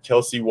get that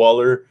Kelsey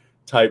Waller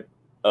type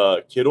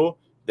Kittle,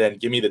 then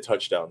give me the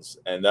touchdowns.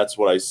 And that's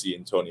what I see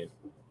in Tonyan.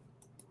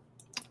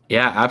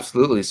 Yeah,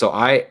 absolutely. So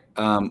I'll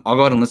go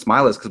ahead and list my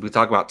list because we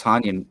talked about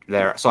Tonyan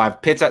there. So I have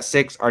Pitts at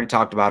 6, already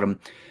talked about him.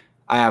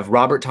 I have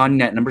Robert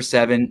Tonyan at number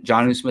 7,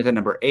 Jonnu Smith at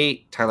number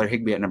 8, Tyler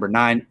Higbee at number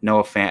 9,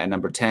 Noah Fant at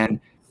number 10.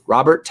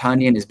 Robert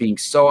Tonyan is being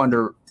so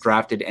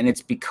underdrafted, and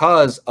it's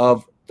because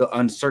of the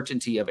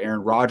uncertainty of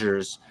Aaron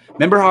Rodgers.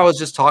 Remember how I was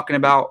just talking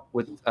about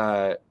with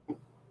the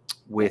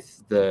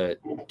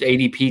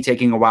ADP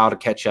taking a while to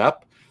catch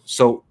up?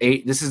 So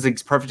this is a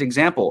perfect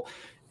example.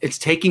 It's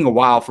taking a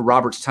while for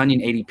Robert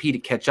Tonyan ADP to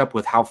catch up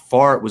with how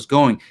far it was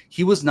going.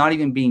 He was not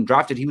even being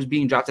drafted. He was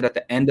being drafted at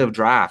the end of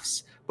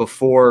drafts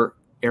before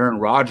Aaron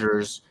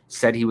Rodgers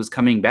said he was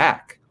coming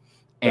back.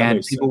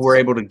 And people were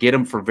able to get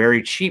him for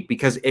very cheap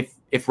because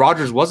if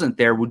Rodgers wasn't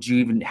there, would you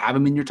even have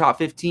him in your top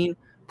 15?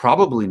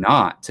 Probably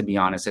not, to be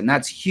honest. And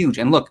that's huge.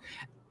 And look,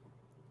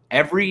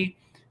 every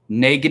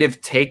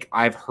negative take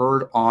I've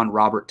heard on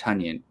Robert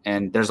Tonyan,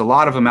 and there's a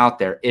lot of them out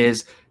there,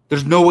 is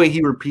there's no way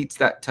he repeats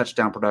that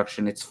touchdown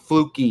production. It's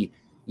fluky.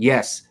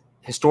 Yes,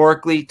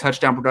 historically,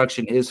 touchdown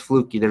production is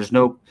fluky. There's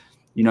no,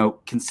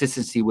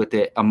 consistency with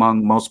it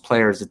among most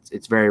players.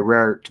 It's very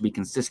rare to be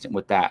consistent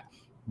with that.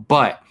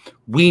 But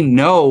we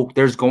know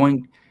there's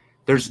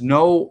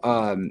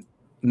no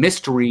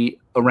mystery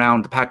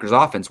around the Packers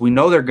offense. We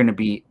know they're going to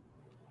be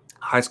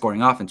high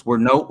scoring offense. We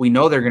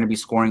know they're going to be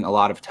scoring a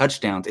lot of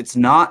touchdowns. It's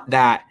not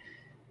that,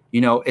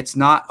 it's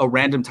not a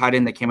random tight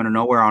end that came out of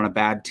nowhere on a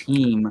bad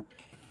team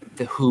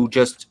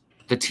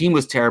the team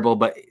was terrible,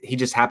 but he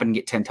just happened to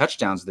get 10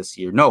 touchdowns this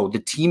year. No, the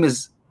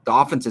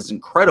offense is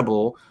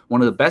incredible.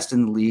 One of the best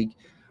in the league,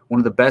 one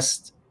of the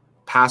best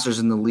passers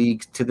in the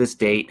league to this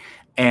date.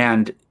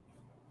 And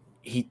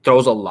he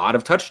throws a lot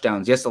of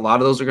touchdowns. Yes, a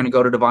lot of those are going to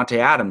go to Devontae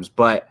Adams,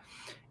 but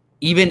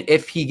even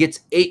if he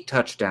gets 8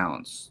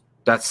 touchdowns,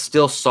 that's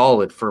still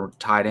solid for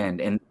tight end.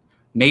 And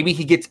maybe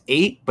he gets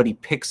 8, but he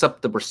picks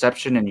up the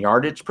reception and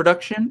yardage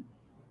production,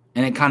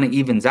 and it kind of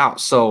evens out.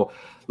 So,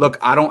 look,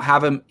 I don't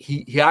have him.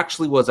 He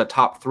actually was a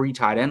top 3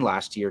 tight end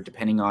last year,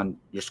 depending on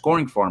your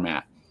scoring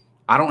format.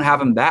 I don't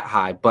have him that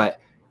high, but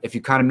if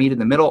you kind of meet in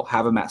the middle,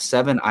 have him at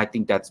 7, I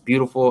think that's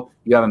beautiful.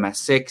 You have him at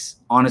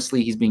 6.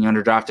 Honestly, he's being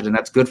underdrafted, and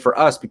that's good for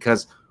us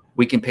because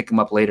we can pick him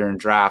up later in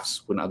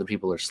drafts when other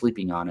people are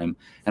sleeping on him.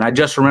 And I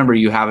just remember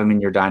you have him in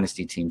your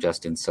dynasty team,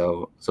 Justin.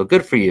 So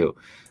good for you.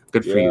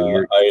 Good for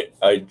you.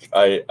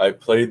 I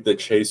played the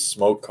Chase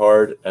Smoke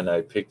card, and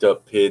I picked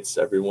up Pitts.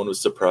 Everyone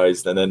was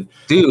surprised, and then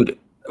dude,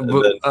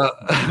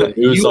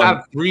 you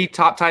have 3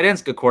 top tight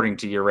ends according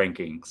to your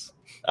rankings.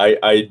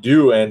 I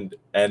do, and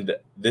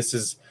this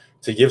is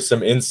to give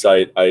some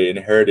insight. I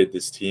inherited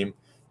this team.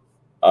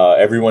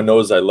 Everyone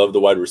knows I love the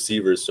wide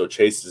receivers, so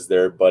Chase is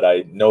there. But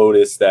I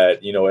noticed that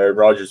Aaron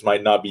Rodgers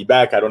might not be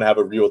back. I don't have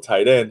a real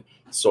tight end,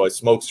 so I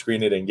smoke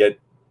screen it and get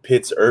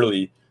Pitts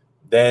early.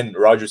 Then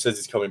Rodgers says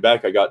he's coming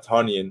back. I got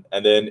Tanyan,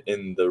 and then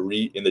in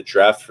the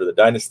draft for the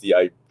dynasty,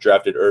 I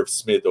drafted Irv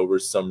Smith over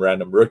some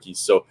random rookie.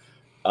 So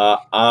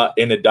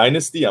in a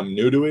dynasty, I'm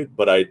new to it,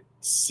 but I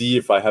see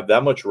if I have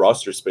that much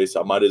roster space,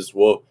 I might as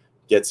well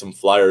get some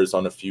flyers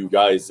on a few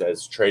guys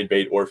as trade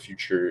bait or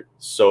future.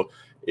 So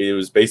it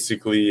was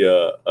basically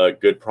a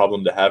good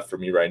problem to have for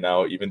me right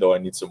now, even though I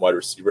need some wide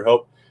receiver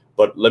help.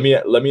 But let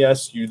me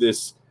ask you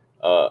this: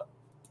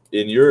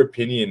 in your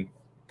opinion,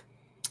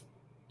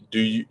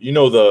 do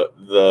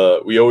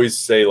the we always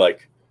say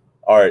like,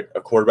 all right,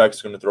 a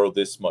quarterback's going to throw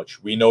this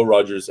much. We know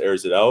Rodgers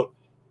airs it out.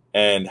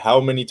 And how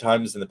many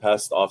times in the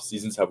past off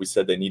seasons have we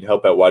said they need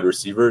help at wide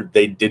receiver?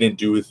 They didn't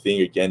do a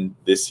thing again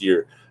this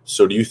year.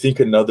 So do you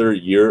think another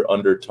year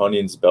under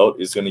Tanyan's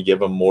belt is going to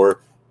give him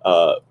more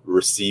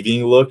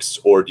receiving looks,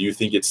 or do you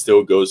think it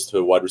still goes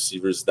to wide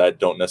receivers that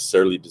don't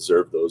necessarily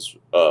deserve those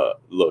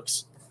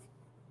looks?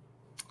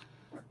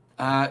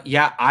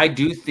 Yeah, I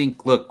do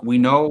think, look, we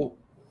know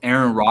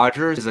Aaron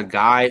Rodgers is a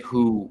guy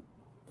who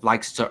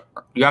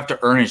you have to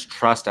earn his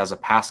trust as a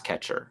pass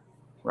catcher,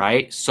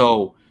 right?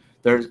 So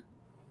there's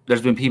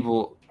been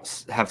people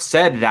have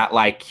said that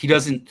like he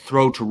doesn't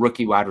throw to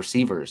rookie wide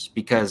receivers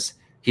because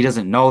he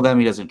doesn't know them,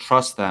 he doesn't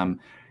trust them.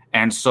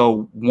 And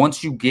so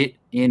once you get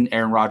in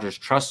Aaron Rodgers'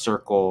 trust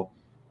circle,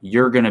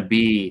 you're going to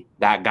be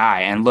that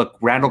guy. And look,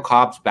 Randall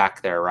Cobb's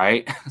back there,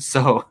 right?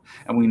 So,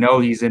 and we know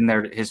he's in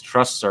there, his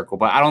trust circle,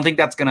 but I don't think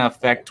that's going to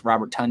affect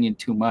Robert Tonyan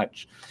too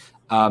much.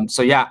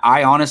 So yeah,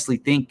 I honestly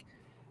think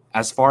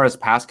as far as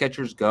pass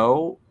catchers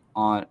go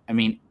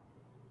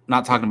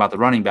not talking about the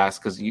running backs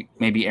because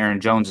maybe Aaron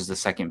Jones is the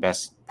second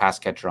best pass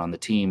catcher on the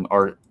team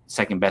or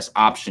second best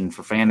option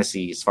for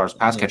fantasy as far as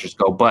pass catchers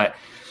go. But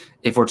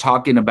if we're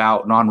talking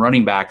about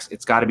non-running backs,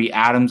 it's got to be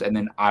Adams, and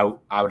then I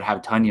would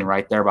have Tonyan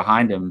right there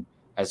behind him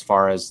as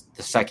far as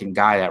the second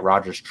guy that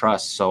Rodgers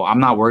trusts. So I'm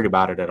not worried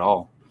about it at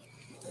all.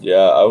 Yeah,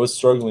 I was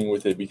struggling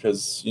with it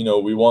because,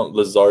 we want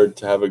Lazard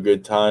to have a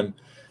good time.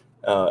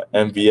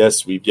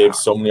 MVS, we gave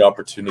so many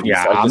opportunities.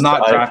 Yeah, I'm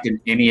not drafting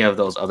any of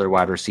those other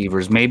wide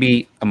receivers.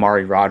 Maybe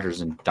Amari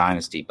Rodgers in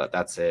Dynasty, but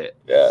that's it.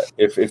 Yeah,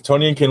 if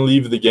Tonyan can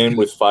leave the game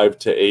with 5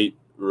 to 8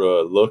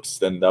 looks,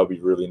 then that would be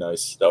really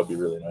nice.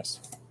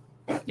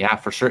 Yeah,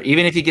 for sure.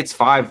 Even if he gets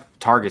 5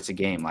 targets a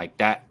game like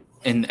that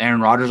in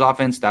Aaron Rodgers'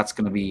 offense, that's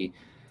going to be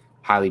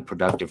highly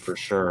productive for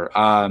sure.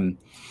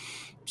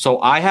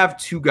 So I have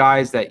 2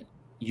 guys that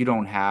you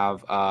don't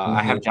have.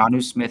 I have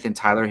Jonnu Smith and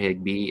Tyler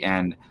Higbee,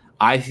 and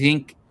I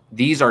think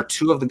these are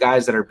 2 of the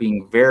guys that are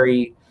being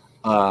very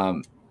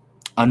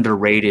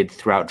underrated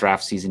throughout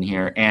draft season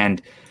here.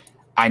 And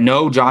I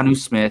know Jonnu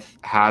Smith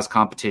has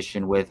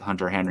competition with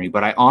Hunter Henry,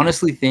 but I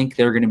honestly think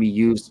they're going to be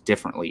used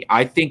differently.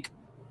 I think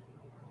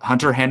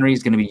Hunter Henry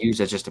is going to be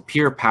used as just a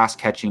pure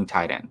pass-catching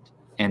tight end,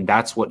 and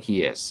that's what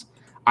he is.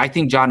 I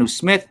think Jonnu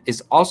Smith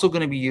is also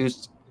going to be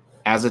used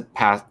as a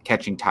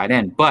pass-catching tight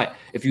end. But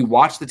if you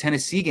watch the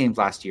Tennessee games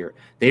last year,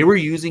 they were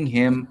using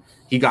him.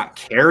 He got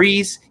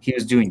carries. He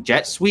was doing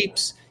jet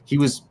sweeps. He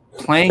was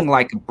playing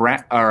like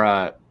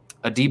a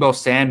Deebo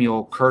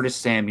Samuel, Curtis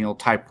Samuel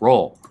type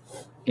role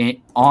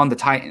on the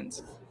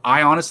Titans.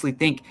 I honestly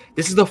think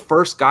this is the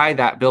first guy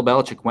that Bill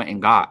Belichick went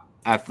and got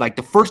at like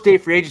the first day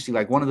of free agency,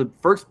 like one of the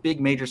first big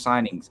major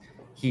signings.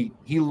 He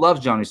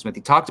loves Jonnu Smith.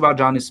 He talked about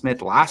Jonnu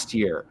Smith last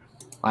year,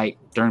 like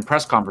during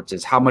press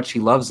conferences, how much he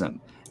loves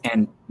him.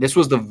 And this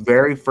was the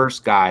very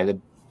first guy, the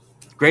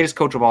greatest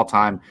coach of all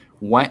time,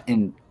 went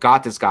and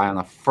got this guy on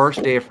the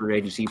first day of free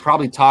agency. He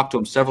probably talked to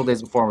him several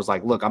days before and was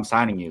like, look, I'm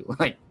signing you.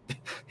 Like,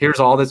 here's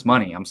all this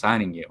money. I'm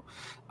signing you.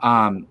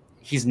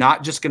 He's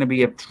not just going to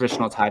be a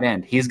traditional tight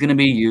end. He's going to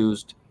be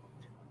used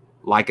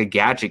like a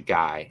gadget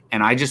guy.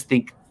 And I just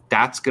think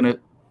that's going to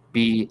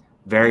be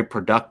very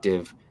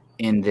productive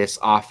in this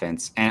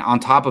offense. And on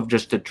top of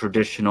just the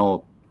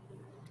traditional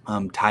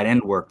tight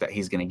end work that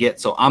he's going to get.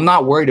 So I'm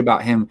not worried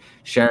about him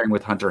sharing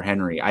with Hunter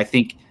Henry. I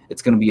think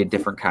it's going to be a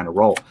different kind of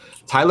role.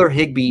 Tyler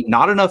Higbee,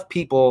 not enough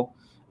people,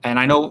 and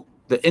I know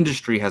the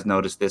industry has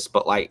noticed this,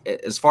 but like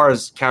as far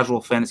as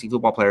casual fantasy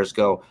football players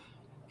go,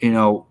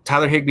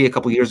 Tyler Higbee a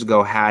couple of years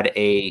ago had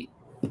a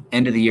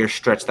end of the year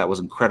stretch that was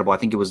incredible. I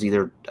think it was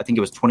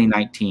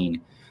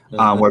 2019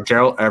 where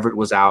Gerald Everett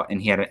was out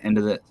and he had an end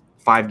of the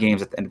 5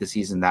 games at the end of the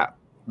season that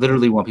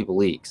literally won people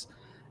leagues.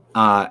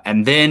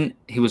 And then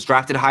he was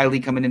drafted highly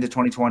coming into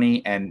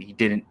 2020 and he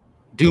didn't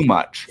do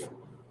much.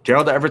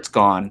 Gerald Everett's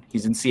gone.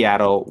 He's in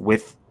Seattle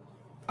with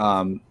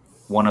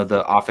one of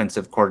the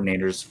offensive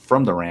coordinators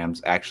from the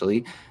Rams,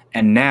 actually.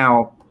 And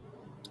now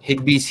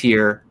Higbee's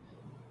here,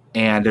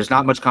 and there's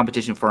not much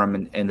competition for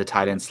him in the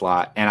tight end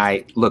slot.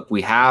 And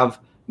we have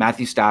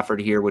Matthew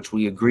Stafford here, which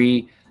we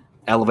agree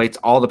elevates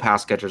all the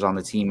pass catchers on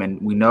the team.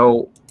 And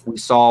we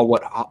saw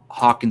what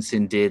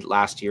Hawkinson did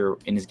last year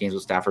in his games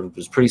with Stafford, which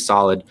was pretty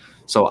solid.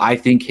 So I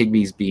think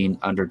Higbee's being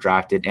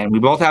underdrafted. And we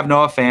both have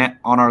Noah Fant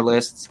on our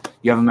lists.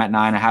 You have him at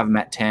 9. I have him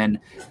at 10.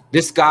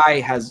 This guy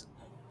has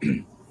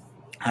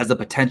the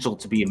potential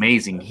to be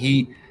amazing.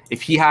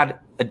 If he had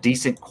a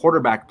decent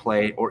quarterback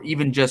play, or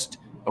even just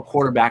a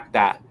quarterback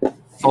that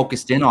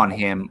focused in on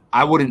him,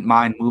 I wouldn't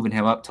mind moving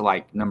him up to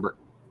like number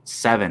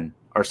 7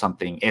 or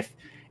something.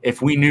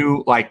 If we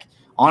knew, like,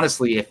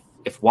 honestly,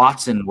 if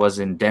Watson was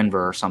in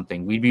Denver or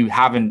something,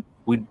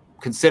 we'd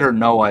consider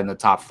Noah in the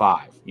top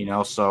 5,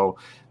 so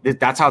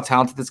that's how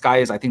talented this guy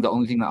is. I think the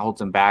only thing that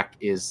holds him back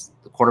is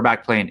the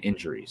quarterback play and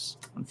injuries,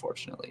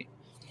 unfortunately.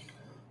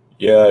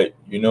 Yeah,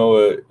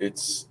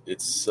 it's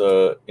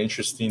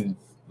interesting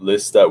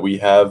list that we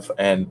have,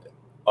 and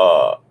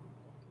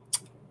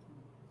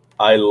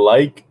I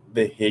like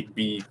the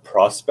Higbee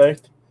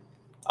prospect.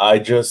 I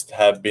just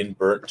have been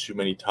burnt too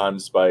many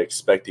times by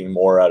expecting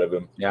more out of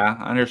him. Yeah,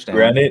 I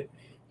understand.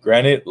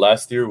 Granted,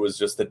 last year was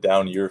just a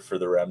down year for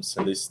the Rams,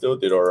 and they still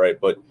did all right,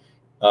 but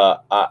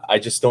I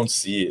just don't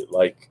see it.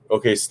 Like,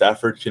 okay,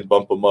 Stafford can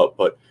bump him up,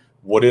 but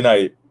wouldn't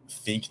I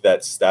think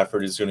that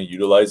Stafford is going to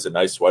utilize a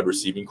nice wide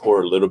receiving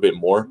core a little bit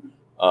more?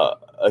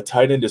 A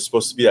tight end is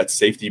supposed to be that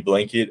safety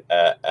blanket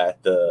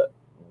at the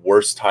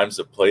worst times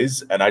of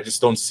plays, and I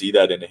just don't see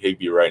that in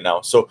Higbee right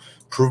now. So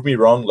prove me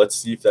wrong. Let's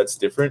see if that's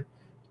different.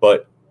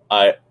 But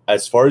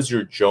as far as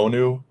your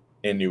Jonnu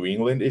in New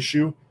England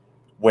issue,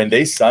 when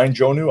they signed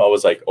Jonnu, I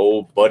was like,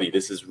 oh, buddy,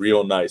 this is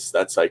real nice.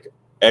 That's like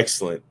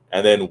excellent.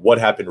 And then what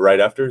happened right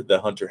after?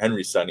 The Hunter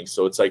Henry signing.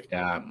 So it's like,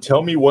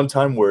 Tell me one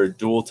time where a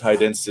dual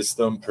tight end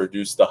system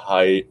produced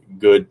a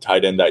good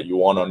tight end that you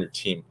want on your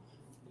team.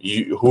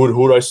 Who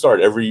do I start?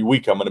 Every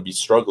week I'm going to be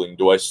struggling.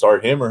 Do I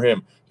start him or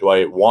him? Do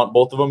I want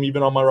both of them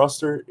even on my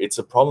roster? It's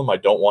a problem I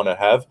don't want to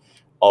have.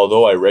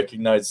 Although I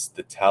recognize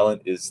the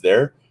talent is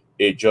there,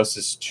 it just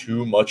is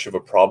too much of a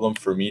problem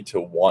for me to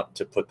want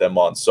to put them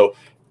on. So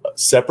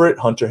separate,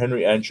 Hunter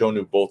Henry and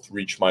Jonnu both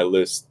reach my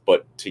list,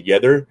 but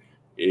together,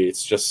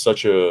 it's just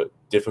such a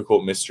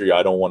difficult mystery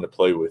I don't want to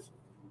play with.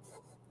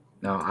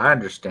 No, I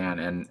understand.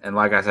 And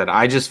like I said,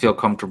 I just feel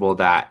comfortable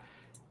that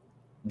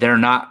they're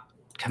not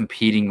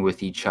competing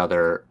with each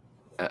other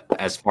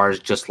as far as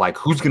just like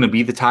who's going to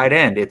be the tight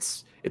end.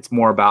 It's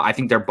more about, I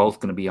think they're both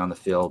going to be on the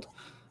field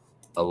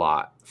a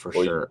lot for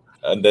sure.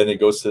 And then it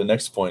goes to the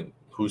next point.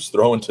 Who's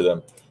throwing to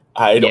them?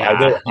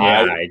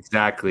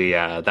 Exactly.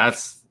 Yeah,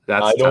 that's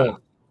tough.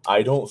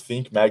 I don't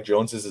think Mac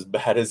Jones is as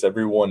bad as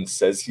everyone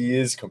says he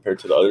is compared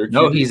to the other kids.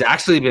 No, he's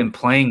actually been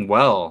playing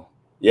well.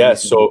 Yeah,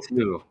 so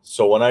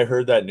when I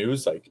heard that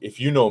news, like, if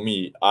you know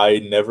me, I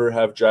never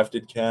have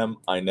drafted Cam.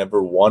 I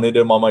never wanted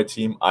him on my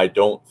team. I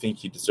don't think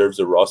he deserves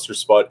a roster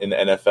spot in the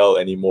NFL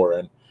anymore.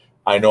 And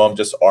I know I'm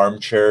just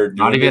armchair.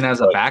 Not even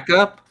as a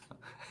backup?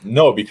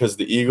 No, because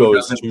the ego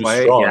is too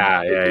strong.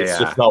 It's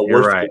just not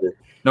worth it.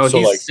 No,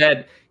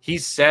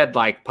 he's said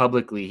like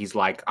publicly, he's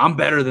like, I'm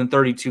better than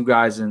 32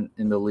 guys in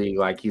the league.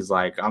 Like, he's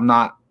like, I'm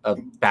not a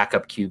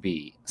backup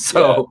QB.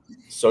 So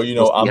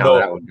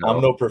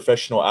I'm no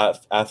professional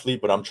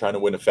athlete, but I'm trying to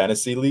win a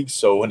fantasy league.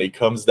 So when it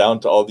comes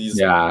down to all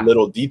these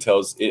little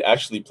details, it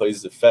actually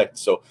plays effect.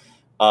 So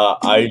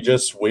I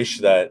just wish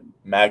that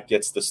Mac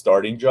gets the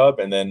starting job,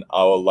 and then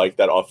I'll like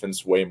that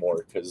offense way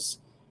more, because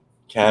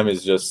Cam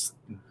is just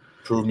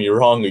prove me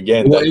wrong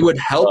again. Well, it would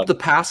help the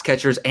pass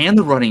catchers and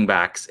the running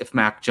backs if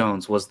Mac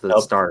Jones was the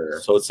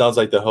starter. So it sounds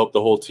like they'll help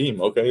the whole team.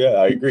 Okay, yeah,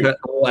 I agree.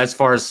 Well, as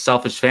far as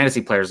selfish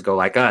fantasy players go,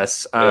 like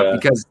us,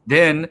 because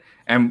then,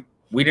 and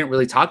we didn't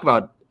really talk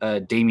about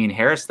Damian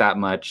Harris that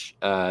much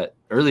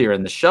earlier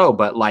in the show,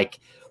 but like,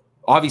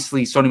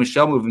 obviously Sony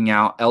Michel moving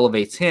out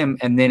elevates him,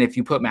 and then if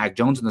you put Mac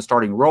Jones in the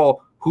starting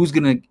role, who's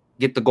going to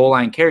get the goal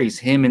line carries?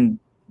 Him and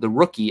the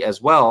rookie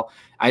as well.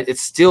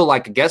 It's still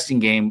like a guessing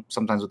game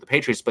sometimes with the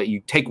Patriots, but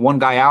you take one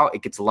guy out,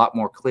 it gets a lot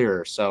more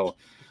clearer. So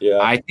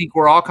I think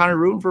we're all kind of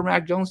rooting for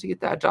Mac Jones to get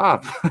that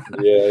job.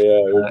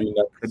 It would be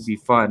nice. Could be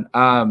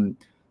fun.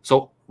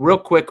 So real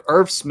quick,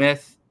 Irv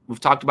Smith, we've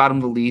talked about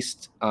him the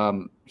least.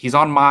 He's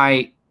on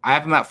I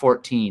have him at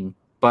 14,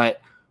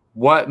 but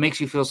what makes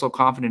you feel so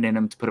confident in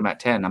him to put him at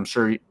 10? I'm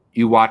sure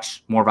you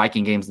watch more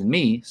Viking games than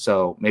me,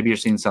 so maybe you're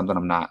seeing something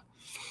I'm not.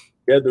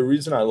 Yeah, the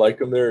reason I like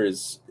him there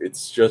is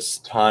it's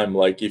just time.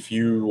 Like, if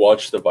you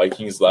watch the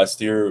Vikings last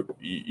year,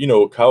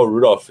 Kyle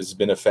Rudolph has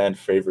been a fan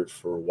favorite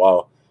for a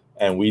while,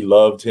 and we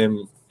loved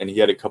him, and he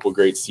had a couple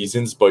great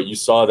seasons, but you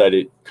saw that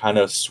it kind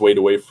of swayed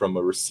away from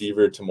a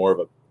receiver to more of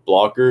a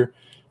blocker.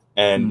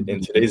 And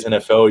in today's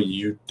NFL,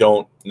 you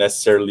don't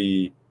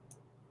necessarily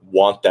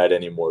want that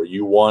anymore.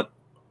 You want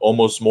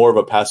almost more of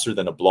a passer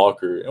than a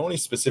blocker. Only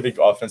specific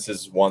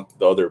offenses want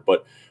the other,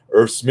 but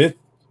Irv Smith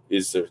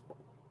is a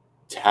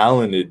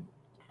talented,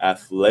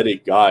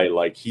 athletic guy.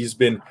 Like,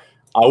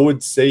 I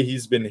would say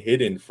he's been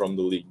hidden from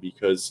the league,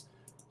 because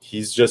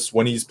he's just,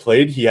 when he's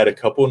played, he had a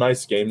couple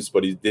nice games,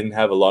 but he didn't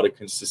have a lot of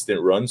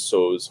consistent runs,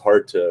 so it was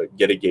hard to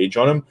get a gauge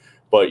on him.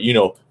 But,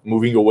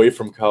 moving away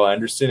from Kyle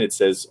Anderson, it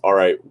says, all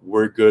right,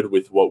 we're good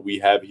with what we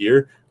have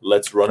here.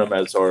 Let's run him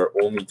as our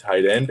only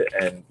tight end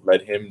and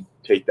let him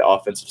take the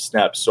offensive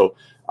snaps. So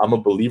I'm a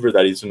believer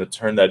that he's going to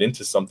turn that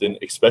into something,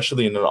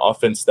 especially in an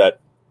offense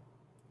that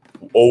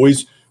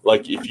always,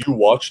 like, if you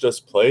watched us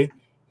play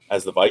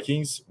as the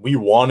Vikings, we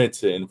wanted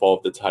to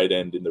involve the tight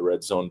end in the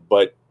red zone,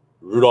 but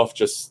Rudolph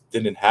just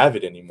didn't have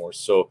it anymore.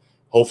 So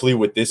hopefully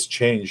with this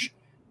change,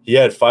 he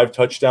had 5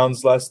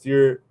 touchdowns last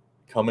year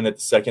coming at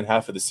the second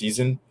half of the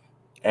season.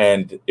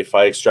 And if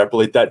I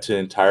extrapolate that to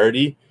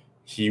entirety,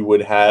 he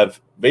would have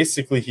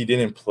basically, he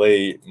didn't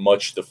play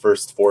much the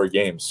first 4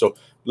 games. So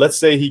let's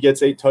say he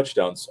gets 8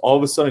 touchdowns. All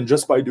of a sudden,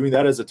 just by doing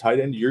that as a tight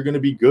end, you're going to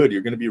be good.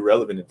 You're going to be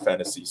relevant in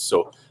fantasy.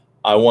 So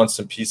I want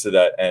some piece of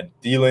that. And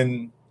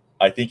Thielen,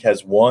 I think,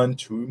 has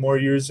 1-2 more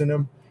years in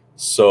him.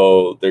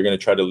 So they're going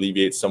to try to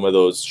alleviate some of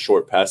those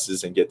short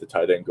passes and get the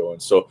tight end going.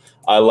 So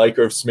I like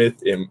Irv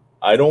Smith. And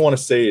I don't want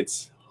to say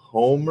it's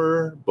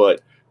homer,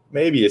 but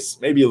maybe a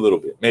little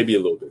bit.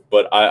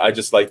 But I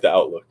just like the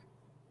outlook.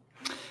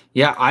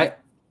 Yeah, I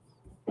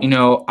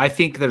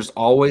think there's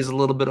always a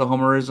little bit of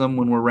homerism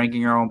when we're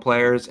ranking our own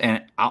players.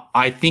 And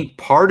I think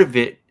part of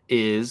it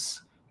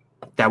is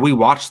that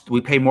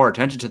we pay more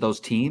attention to those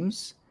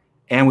teams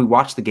and we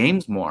watch the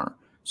games more.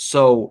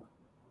 So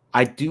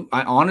I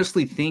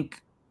honestly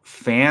think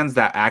fans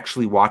that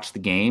actually watch the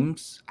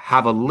games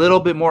have a little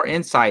bit more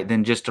insight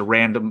than just a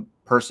random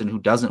person who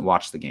doesn't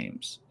watch the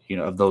games,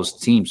 of those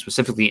teams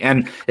specifically.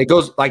 And it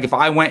goes like, if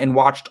I went and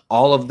watched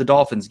all of the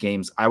Dolphins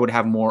games, I would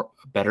have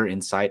better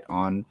insight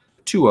on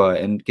Tua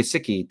and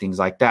Gesicki, things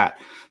like that.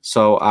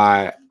 So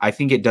I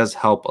think it does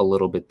help a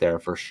little bit there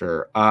for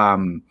sure. All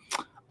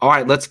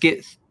right, let's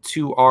get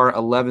to our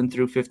 11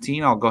 through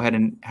 15. I'll go ahead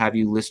and have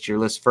you list your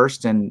list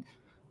first and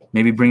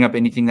maybe bring up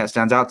anything that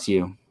stands out to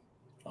you.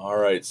 All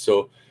right.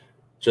 So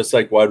just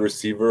like wide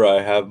receiver,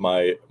 I have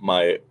my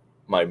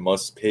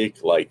must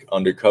pick like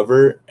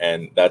undercover,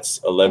 and that's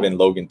 11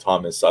 Logan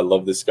Thomas. I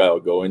love this guy. I'll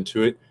go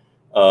into it.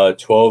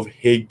 12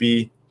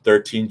 Higbee,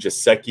 13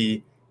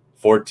 Gesicki,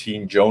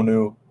 14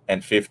 Jonu,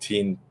 and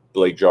 15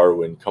 Blake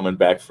Jarwin coming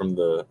back from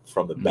the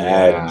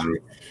bad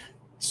injury.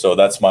 So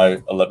that's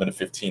my 11 to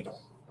 15.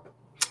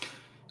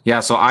 Yeah,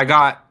 so I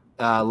got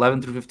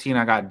 11 through 15.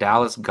 I got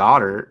Dallas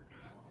Goedert.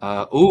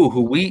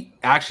 We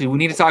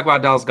need to talk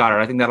about Dallas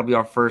Goedert. I think that'll be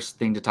our first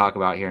thing to talk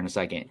about here in a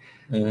second.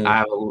 Mm-hmm. I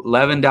have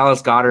 11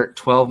 Dallas Goedert,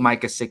 12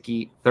 Mike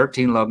Gesicki,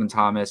 13 Logan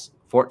Thomas,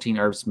 14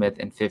 Irv Smith,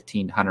 and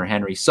 15 Hunter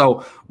Henry.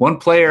 So one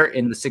player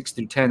in the 6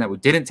 through 10 that we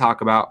didn't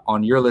talk about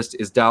on your list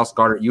is Dallas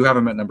Goedert. You have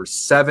him at number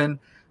 7.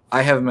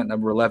 I have him at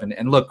number 11.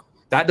 And look,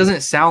 that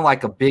doesn't sound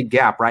like a big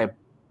gap, right?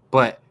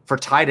 But for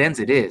tight ends,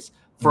 it is.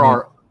 For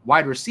our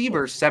wide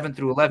receivers, 7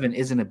 through 11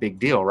 isn't a big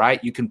deal,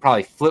 right? You can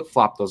probably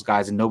flip-flop those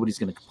guys and nobody's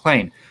going to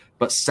complain.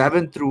 But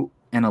 7 through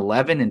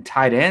 11 in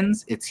tight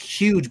ends, it's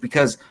huge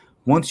because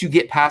once you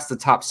get past the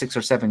top 6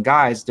 or 7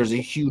 guys, there's a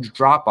huge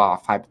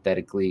drop-off,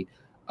 hypothetically,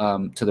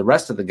 to the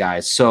rest of the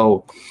guys.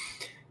 So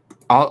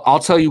I'll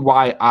tell you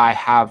why I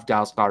have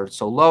Dallas Goedert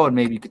so low, and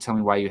maybe you could tell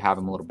me why you have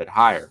him a little bit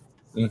higher.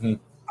 Mm-hmm.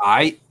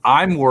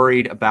 I'm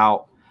worried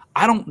about –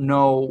 I don't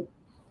know –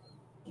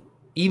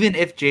 even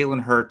if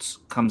Jalen Hurts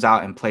comes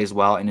out and plays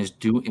well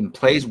and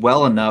plays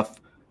well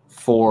enough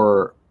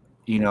for,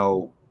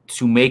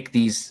 to make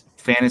these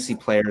fantasy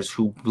players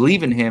who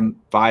believe in him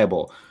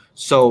viable.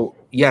 So,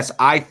 yes,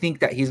 I think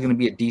that he's going to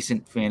be a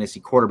decent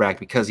fantasy quarterback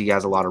because he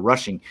has a lot of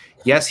rushing.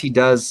 Yes, he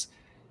does.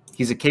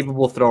 He's a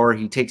capable thrower.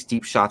 He takes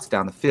deep shots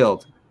down the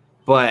field.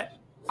 But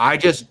I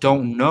just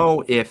don't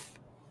know if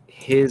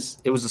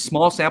it was a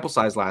small sample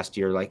size last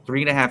year, like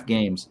 3.5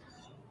 games,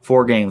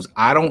 4 games.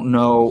 I don't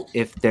know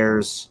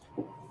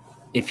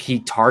if he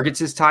targets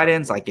his tight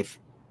ends, like I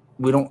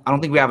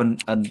don't think we have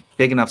a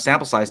big enough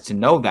sample size to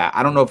know that.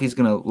 I don't know if he's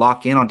going to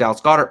lock in on Dallas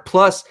Goedert.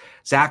 Plus,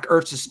 Zach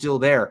Ertz is still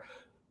there.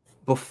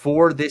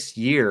 Before this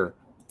year,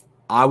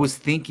 I was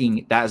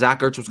thinking that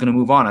Zach Ertz was going to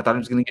move on. I thought he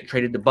was going to get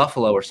traded to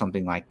Buffalo or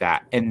something like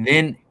that. And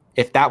then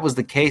if that was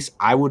the case,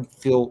 I would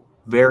feel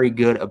very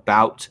good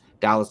about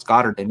Dallas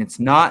Goedert. And it's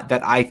not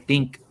that I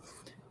think,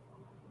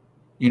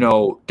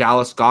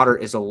 Dallas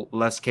Goedert is a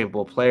less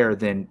capable player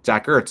than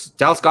Zach Ertz.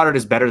 Dallas Goedert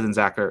is better than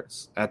Zach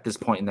Ertz at this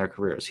point in their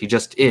careers. He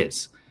just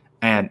is.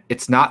 And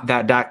it's not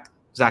that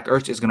Zach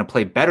Ertz is going to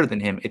play better than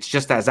him. It's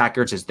just that Zach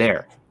Ertz is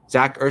there.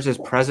 Zach Ertz's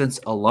presence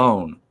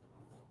alone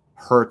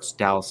hurts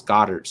Dallas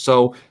Goedert.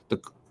 So the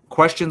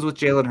questions with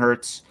Jalen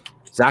Hurts,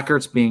 Zach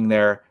Ertz being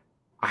there,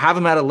 I have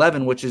him at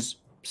 11, which is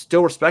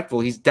still respectful.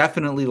 He's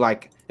definitely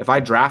like, if I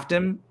draft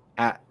him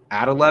at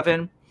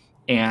 11,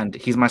 and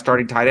he's my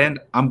starting tight end,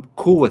 I'm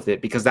cool with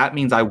it because that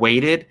means I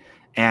waited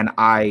and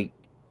I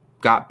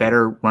got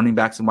better running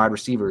backs and wide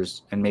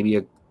receivers and maybe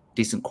a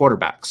decent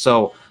quarterback.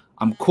 So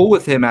I'm cool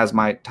with him as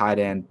my tight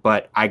end,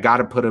 but I got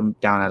to put him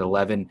down at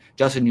 11.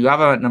 Justin, you have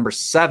him at number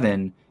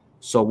 7.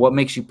 So what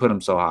makes you put him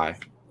so high?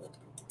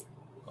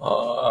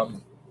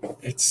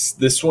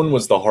 This one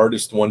was the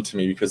hardest one to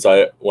me because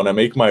when I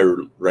make my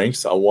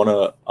ranks, I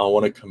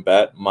wanna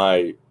combat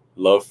my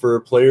love for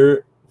a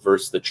player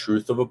versus the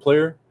truth of a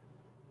player.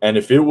 And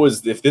if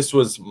this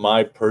was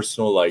my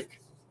personal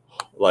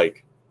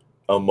like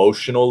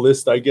emotional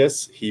list, I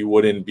guess he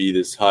wouldn't be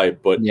this high.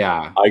 But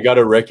Yeah. I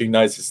gotta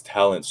recognize his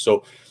talent.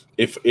 So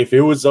if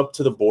it was up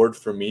to the board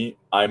for me,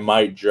 I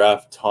might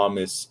draft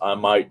Thomas, I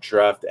might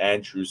draft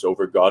Andrews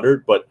over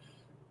Goddard, but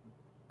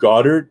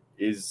Goddard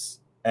is,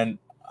 and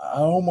I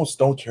almost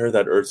don't care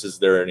that Ertz is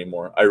there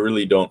anymore. I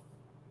really don't.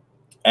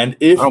 And I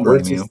if don't blame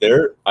Ertz is you.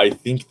 there, I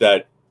think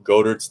that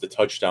Goddard's the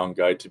touchdown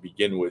guy to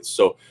begin with.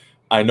 So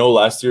I know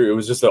last year it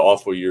was just an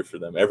awful year for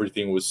them.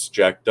 Everything was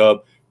jacked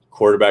up.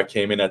 Quarterback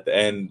came in at the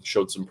end,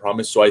 showed some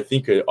promise. So I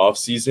think an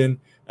offseason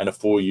and a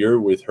full year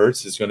with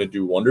Hurts is going to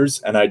do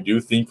wonders. And I do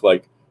think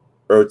like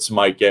Ertz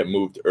might get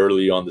moved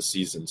early on the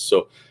season.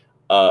 So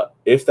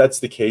if that's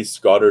the case,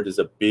 Goddard is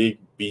a big,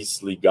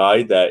 beastly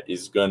guy that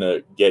is going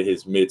to get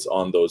his mitts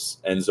on those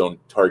end zone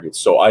targets.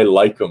 So I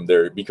like him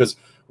there because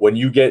when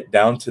you get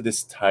down to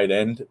this tight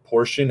end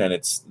portion, and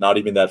it's not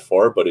even that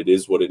far, but it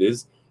is what it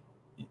is,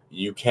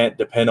 you can't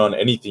depend on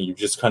anything. You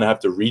just kind of have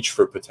to reach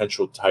for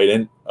potential tight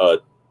end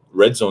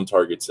red zone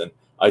targets. And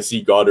I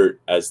see Goddard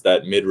as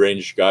that mid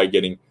range guy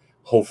getting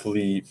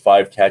hopefully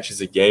 5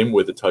 catches a game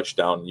with a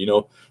touchdown.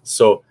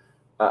 So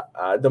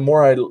the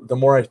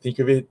more I think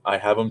of it, I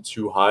have him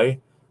too high,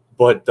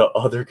 but the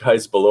other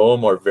guys below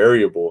him are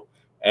variable.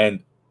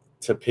 And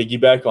to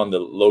piggyback on the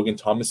Logan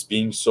Thomas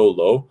being so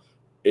low,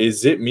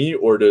 is it me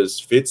or does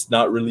Fitz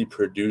not really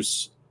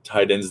produce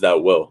tight ends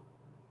that well?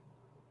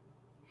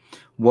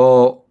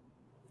 Well,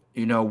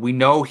 we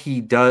know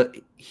he does.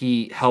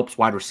 He helps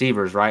wide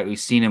receivers, right? We've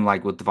seen him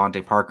like with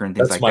Devontae Parker and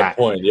things That's like my that.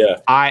 point.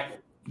 Yeah.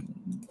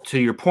 To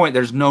your point,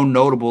 there's no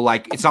notable,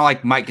 like, it's not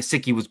like Mike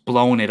Gesicki was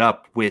blowing it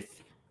up with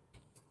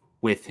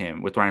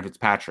Ryan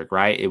Fitzpatrick,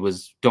 right? It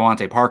was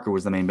Devontae Parker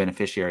was the main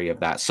beneficiary of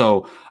that.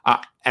 So,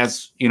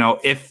 as you know,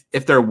 if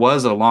there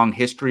was a long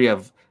history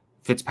of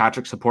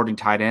Fitzpatrick supporting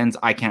tight ends,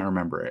 I can't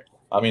remember it.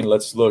 I mean,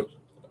 let's look.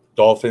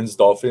 Dolphins,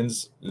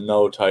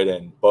 no tight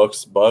end.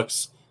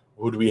 Bucks.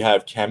 Who do we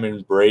have?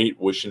 Cameron Brate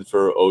wishing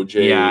for Yeah,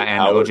 OJ and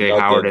Howard, OJ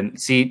Howard,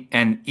 nothing.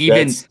 and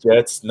even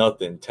Jets,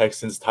 nothing.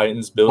 Texans,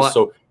 Titans, Bills. but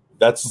So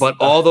that's. but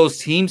all those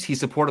teams he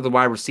supported the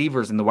wide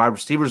receivers, and the wide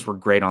receivers were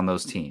great on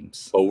those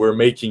teams. But we're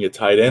making a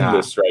tight end Yeah,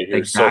 list right here.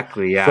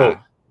 exactly. So Yeah.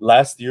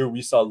 last year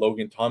we saw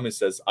Logan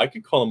Thomas as, I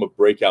could call him a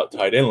breakout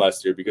tight end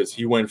last year because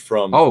he went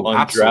from Oh, undrafted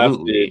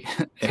absolutely.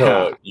 to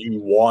Yeah. you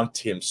want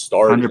him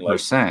starting. Like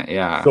 100%.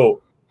 Yeah.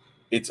 so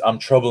I'm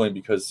troubling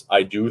because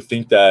I do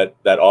think that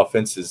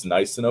offense is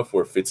nice enough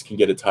where Fitz can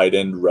get a tight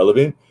end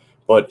relevant,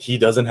 but he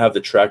doesn't have the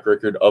track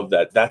record of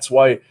that. That's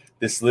why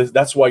this list.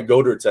 That's why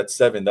Goddard's at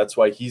 7. That's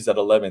why he's at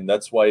 11.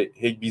 That's why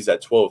Higbee's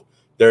at 12.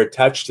 They're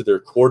attached to their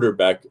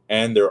quarterback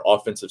and their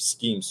offensive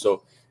scheme.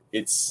 So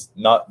it's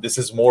not. This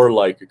is more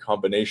like a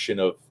combination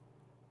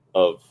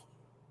of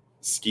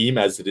scheme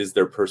as it is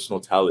their personal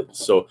talent.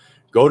 So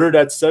Goddard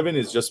at 7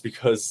 is just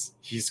because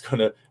he's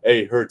gonna,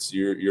 hey, Hurts,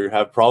 you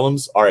have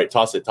problems. All right,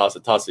 toss it.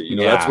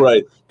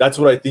 Yeah. That's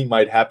what I think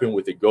might happen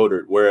with the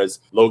Goddard. Whereas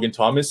Logan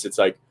Thomas, it's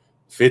like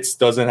Fitz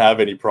doesn't have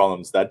any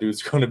problems. That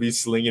dude's gonna be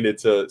slinging it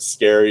to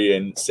Scary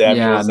and Yeah.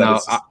 Samuels, and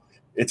No.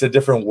 it's a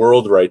different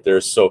world right there.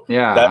 So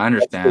Yeah, I that's the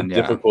understand.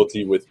 Yeah.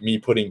 difficulty with me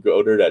putting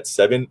Goddard at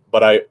 7.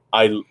 But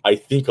I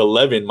think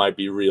 11 might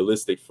be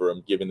realistic for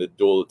him given the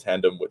dual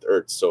tandem with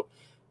Ertz. So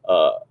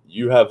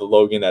you have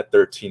Logan at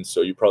 13,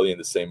 so you're probably in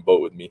the same boat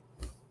with me.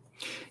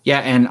 Yeah,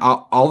 and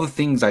all the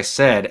things I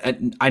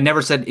said, I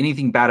never said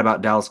anything bad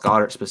about Dallas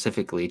Goedert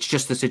specifically. It's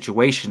just the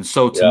situation.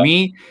 So to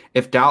me,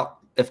 if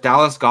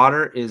Dallas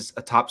Goedert is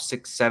a top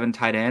 6, 7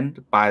 tight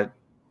end by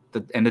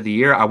the end of the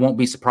year, I won't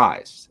be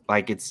surprised.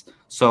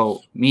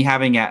 So me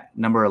having at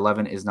number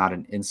 11 is not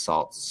an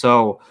insult.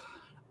 So,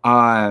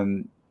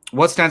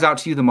 what stands out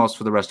to you the most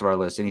for the rest of our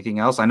list? Anything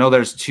else? I know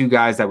there's 2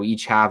 guys that we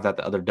each have that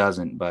the other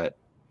doesn't, but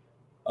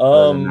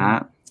other than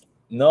that.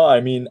 No, I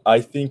mean, I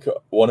think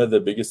one of the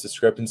biggest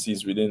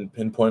discrepancies we didn't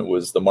pinpoint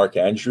was the Mark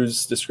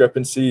Andrews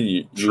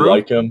discrepancy. You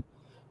like him.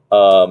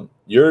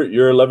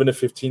 Your 11 to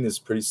 15 is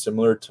pretty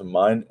similar to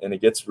mine, and it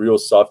gets real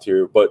soft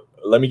here. But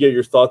let me get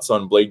your thoughts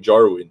on Blake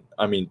Jarwin.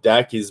 I mean,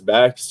 Dak is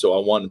back, so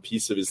I want a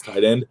piece of his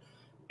tight end.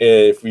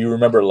 If we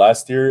remember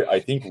last year, I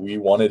think we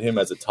wanted him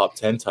as a top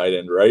 10 tight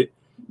end, right?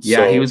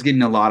 Yeah, he was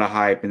getting a lot of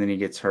hype, and then he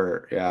gets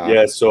hurt.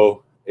 Yeah,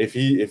 so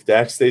if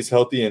Dak stays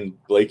healthy and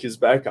Blake is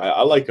back,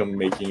 I like him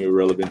making a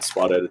relevant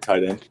spot at a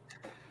tight end.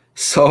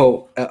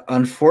 So,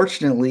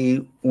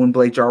 unfortunately, when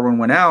Blake Jarwin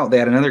went out, they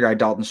had another guy,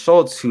 Dalton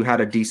Schultz, who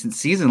had a decent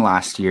season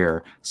last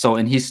year. So,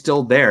 and he's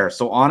still there.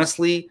 So,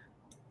 honestly,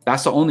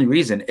 that's the only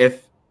reason.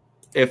 If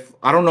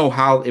I don't know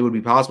how it would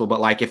be possible,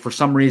 but like if for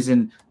some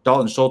reason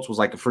Dalton Schultz was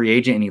like a free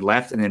agent and he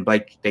left, and then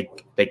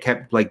they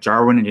kept Blake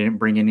Jarwin and didn't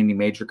bring in any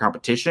major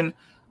competition,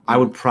 I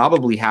would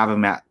probably have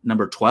him at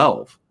number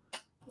 12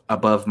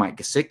 above Mike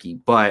Gesicki.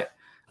 But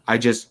I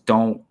just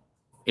don't.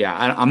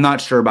 Yeah, I'm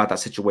not sure about that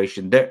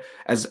situation. There,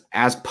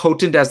 as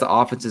potent as the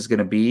offense is going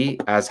to be,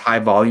 as high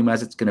volume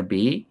as it's going to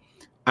be,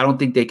 I don't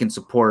think they can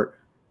support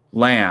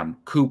Lamb,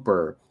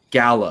 Cooper,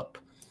 Gallup,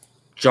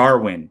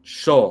 Jarwin,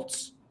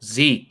 Schultz,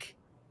 Zeke,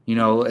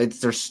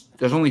 there's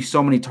only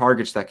so many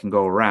targets that can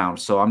go around.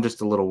 So I'm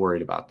just a little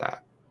worried about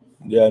that.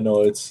 Yeah,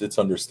 no, it's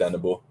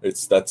understandable.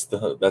 That's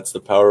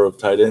the power of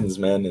tight ends,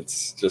 man.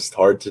 It's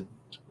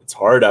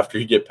hard after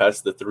you get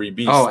past the three Oh,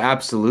 beasts.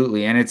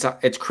 absolutely. And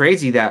it's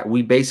crazy that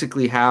we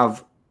basically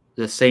have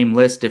the same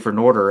list, different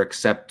order,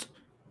 except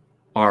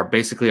our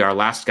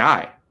last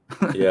guy.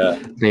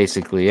 Yeah,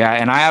 Basically. Yeah.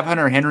 And I have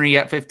Hunter Henry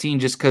at 15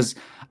 just because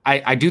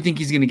I do think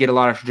he's going to get a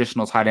lot of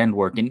traditional tight end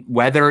work. And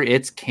whether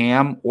it's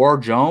Cam or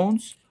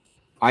Jones,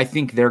 I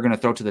think they're going to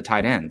throw to the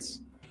tight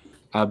ends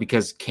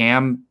because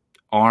Cam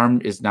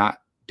arm is not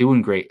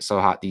doing great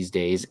so hot these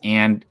days.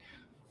 And,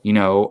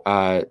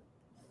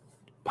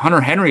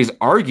 Hunter Henry is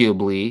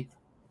arguably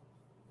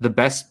the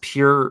best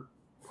pure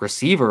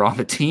receiver on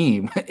the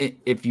team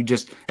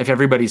if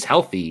everybody's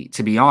healthy,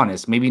 to be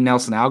honest. Maybe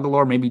Nelson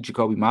Aguilar, maybe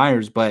Jacoby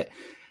Myers, but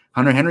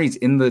Hunter Henry's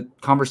in the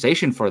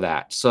conversation for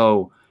that.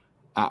 So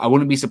I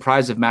wouldn't be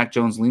surprised if Mac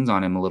Jones leans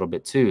on him a little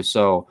bit too.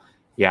 So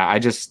yeah,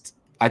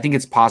 I think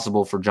it's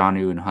possible for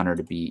Jonnu and Hunter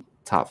to be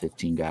top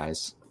 15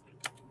 guys.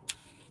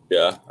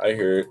 yeah, I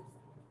hear it.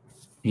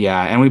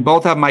 Yeah, and we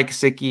both have Mike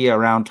Gesicki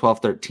around 12,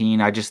 13.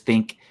 I just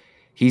think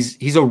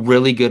he's a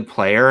really good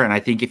player, and I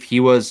think if he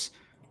was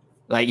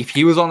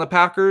on the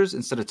Packers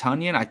instead of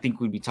Tunyon, I think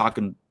we'd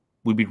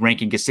be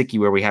ranking Gesicki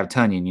where we have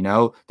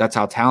Tunyon. That's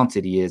how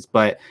talented he is.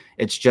 But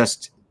it's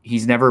just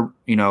he's never,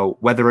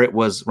 whether it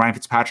was Ryan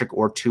Fitzpatrick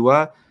or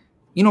Tua,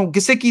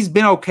 Gesicki's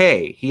been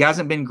okay. He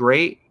hasn't been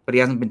great, but he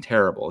hasn't been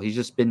terrible. He's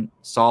just been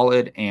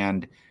solid,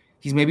 and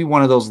he's maybe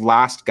one of those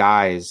last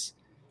guys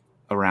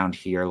around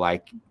here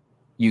like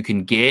you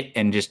can get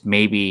and just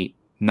maybe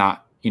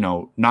not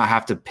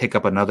have to pick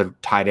up another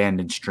tight end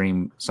and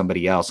stream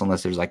somebody else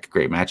unless there's like a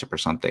great matchup or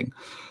something.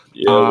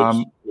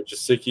 Yeah, with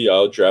Gesicki,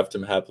 I'll draft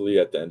him happily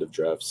at the end of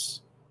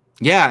drafts.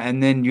 Yeah,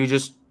 and then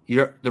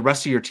the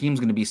rest of your team's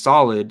going to be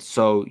solid,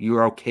 so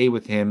you're okay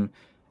with him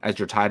as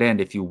your tight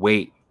end if you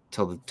wait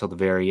till the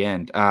very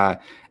end.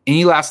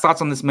 Any last thoughts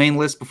on this main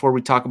list before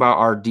we talk about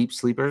our deep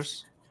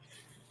sleepers?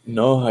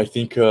 No, I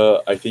think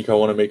I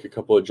want to make a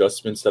couple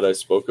adjustments that I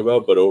spoke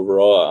about, but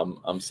overall,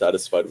 I'm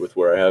satisfied with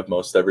where I have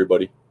most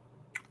everybody.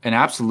 And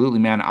absolutely,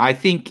 man, I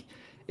think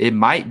it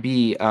might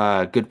be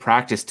good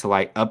practice to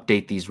like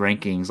update these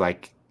rankings,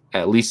 like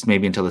at least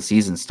maybe until the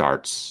season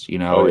starts,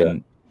 Oh, yeah.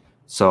 And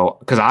so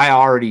because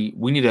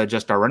we need to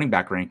adjust our running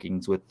back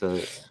rankings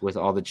with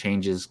all the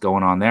changes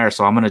going on there.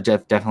 So I'm going to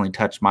definitely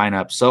touch mine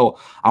up. So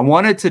I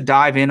wanted to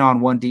dive in on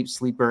one deep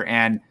sleeper,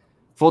 and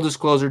full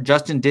disclosure,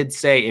 Justin did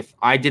say if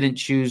I didn't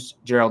choose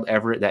Gerald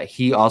Everett, that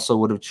he also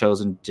would have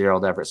chosen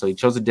Gerald Everett. So he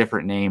chose a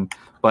different name,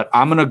 but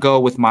I'm going to go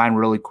with mine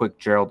really quick,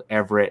 Gerald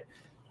Everett.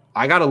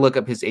 I got to look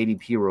up his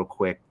ADP real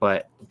quick,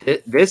 but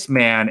this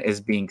man is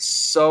being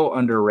so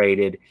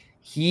underrated.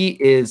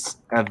 He is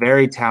a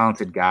very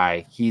talented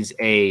guy. He's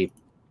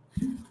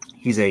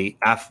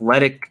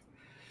athletic.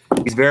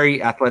 He's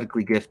very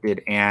athletically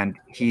gifted, and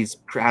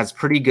has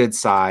pretty good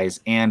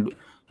size. And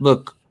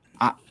look,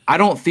 I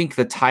don't think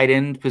the tight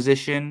end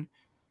position.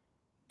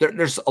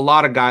 There's a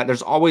lot of guys.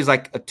 There's always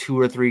like a 2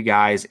 or 3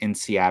 guys in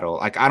Seattle.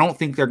 Like I don't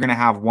think they're gonna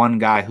have one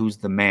guy who's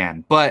the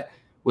man. But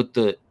with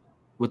the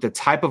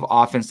type of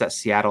offense that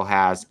Seattle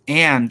has,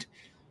 and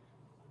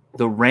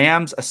the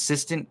Rams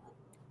assistant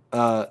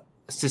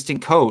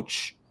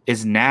coach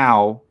is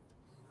now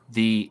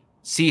the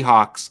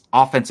Seahawks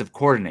offensive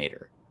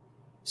coordinator.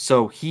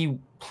 So he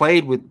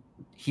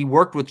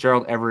worked with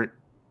Gerald Everett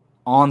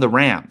on the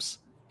Rams,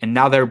 and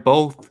now they're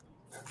both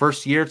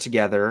first year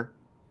together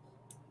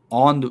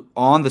on the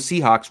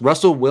Seahawks.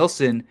 Russell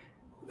Wilson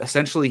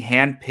essentially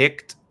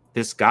handpicked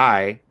this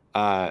guy.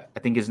 I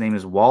think his name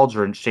is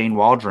Shane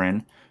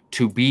Waldron,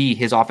 to be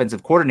his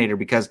offensive coordinator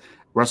because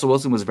Russell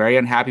Wilson was very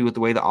unhappy with the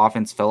way the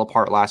offense fell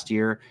apart last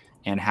year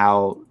and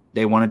how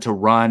they wanted to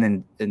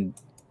run and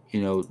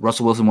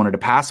Russell Wilson wanted to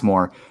pass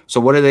more. So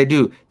what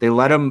do? They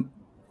let him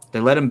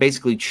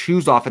basically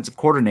choose offensive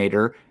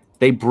coordinator.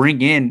 They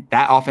bring in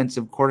that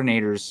offensive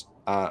coordinator's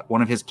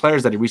one of his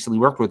players that he recently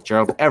worked with,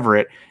 Gerald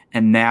Everett,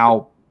 and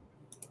now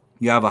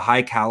you have a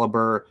high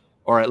caliber,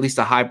 or at least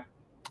a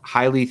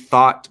highly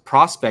thought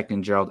prospect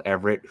in Gerald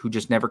Everett, who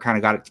just never kind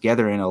of got it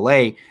together in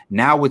LA.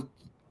 Now with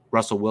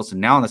Russell Wilson,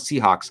 now on the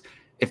Seahawks,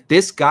 if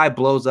this guy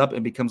blows up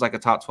and becomes like a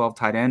top 12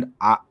 tight end,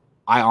 I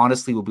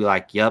honestly will be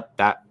like, yep,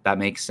 that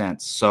makes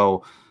sense.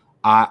 So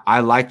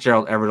I like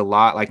Gerald Everett a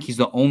lot. Like he's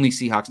the only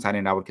Seahawks tight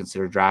end I would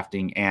consider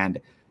drafting.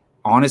 And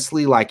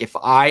honestly, like if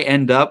I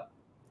end up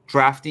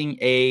drafting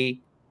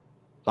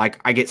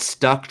I get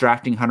stuck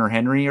drafting Hunter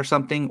Henry or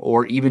something,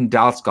 or even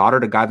Dallas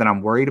Goedert, a guy that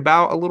I'm worried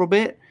about a little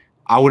bit,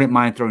 I wouldn't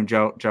mind throwing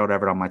Gerald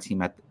Everett on my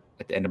team at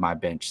the end of my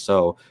bench.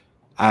 So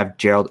I have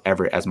Gerald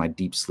Everett as my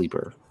deep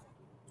sleeper.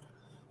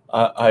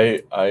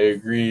 I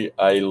agree.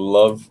 I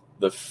love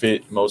the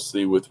fit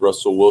mostly with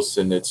Russell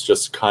Wilson. It's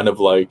just kind of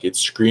like it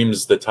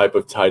screams the type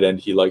of tight end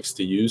he likes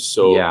to use.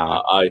 So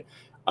yeah.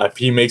 If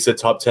he makes a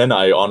top 10,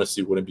 I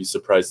honestly wouldn't be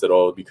surprised at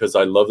all because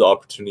I love the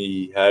opportunity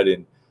he had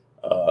in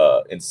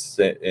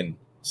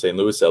St.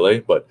 Louis, LA.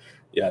 But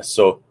yeah,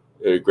 so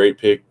a great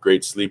pick,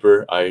 great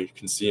sleeper. I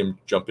can see him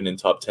jumping in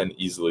top 10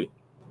 easily.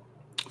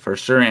 For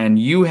sure. And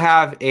you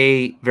have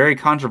a very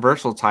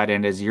controversial tight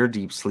end as your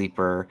deep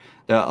sleeper.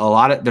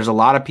 There's a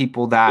lot of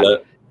people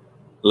that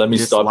Let me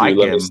stop you. dislike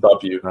Let me him.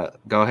 stop you.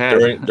 Go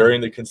ahead.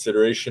 During the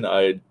consideration,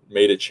 I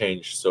made a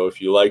change. So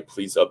if you like,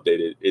 please update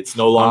it. It's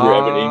no longer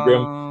Evan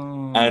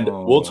Ingram. And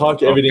we'll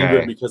talk Evan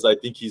Ingram because I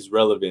think he's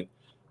relevant.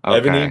 Okay.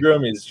 Evan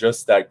Ingram is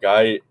just that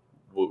guy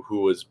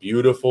who was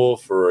beautiful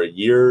for a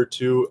year or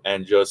two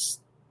and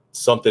just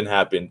something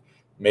happened.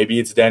 Maybe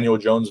it's Daniel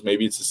Jones.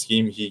 Maybe it's a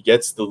scheme. He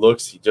gets the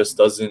looks. He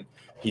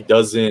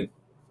doesn't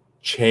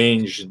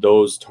change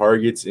those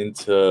targets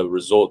into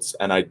results,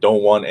 and I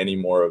don't want any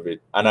more of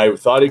it. And I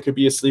thought it could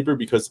be a sleeper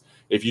because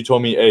if you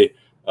told me, hey,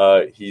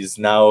 he's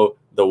now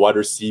the wide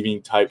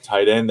receiving type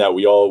tight end that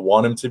we all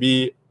want him to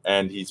be,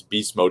 and he's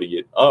beast moding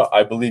it,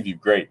 I believe you.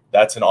 Great,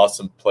 that's an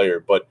awesome player.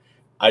 But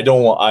I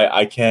don't want.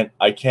 I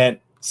can't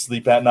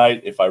sleep at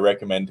night if I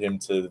recommend him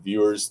to the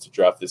viewers to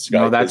draft this guy.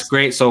 No, that's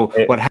great. So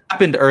what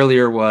happened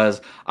earlier was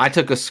I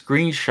took a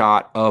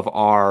screenshot of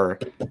our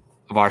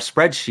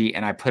spreadsheet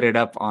and I put it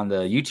up on the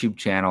YouTube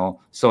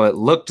channel. So it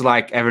looked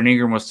like Evan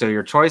Ingram was still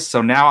your choice.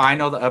 So now I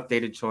know the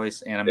updated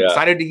choice, and I'm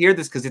excited to hear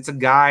this because it's a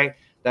guy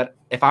that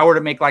if I were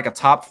to make like a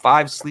top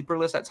 5 sleeper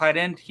list at tight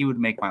end, he would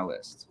make my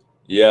list.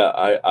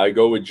 Yeah, I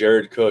go with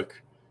Jared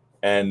Cook.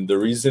 And the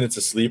reason it's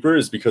a sleeper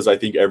is because I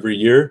think every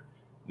year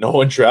no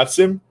one drafts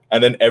him.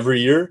 And then every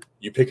year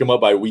you pick him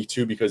up by week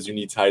 2 because you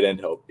need tight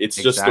end help. It's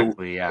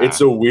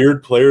it's a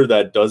weird player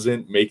that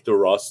doesn't make the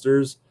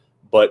rosters,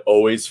 but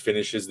always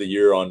finishes the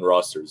year on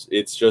rosters.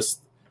 It's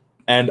just,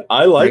 and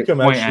I like him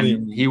actually.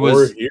 And he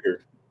was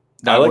here.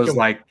 That was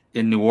like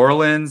in New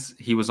Orleans.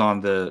 He was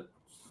on the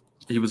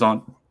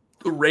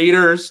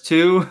Raiders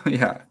too.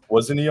 Yeah.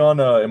 Wasn't he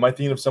on? Am I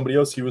thinking of somebody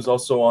else? He was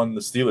also on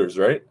the Steelers,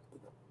 right?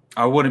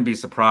 I wouldn't be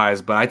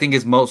surprised, but I think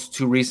his most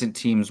 2 recent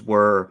teams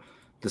were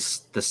the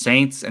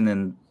Saints and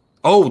then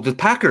the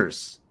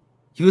Packers.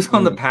 He was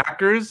on the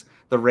Packers,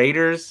 the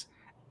Raiders,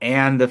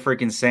 and the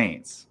freaking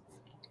Saints.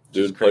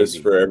 Dude plays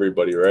for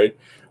everybody, right?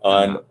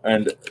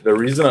 And the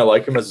reason I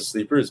like him as a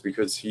sleeper is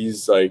because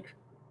he's like,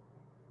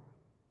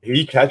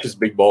 he catches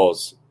big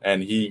balls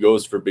and he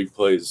goes for big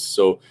plays.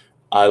 So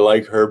I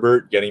like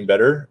Herbert getting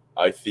better.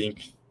 I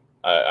think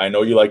I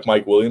know you like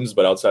Mike Williams,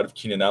 but outside of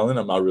Keenan Allen,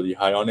 I'm not really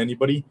high on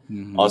anybody.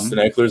 Mm-hmm. Austin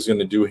Eckler is going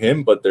to do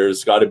him, but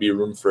there's got to be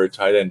room for a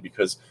tight end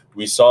because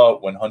we saw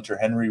when Hunter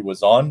Henry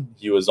was on,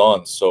 he was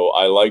on. So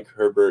I like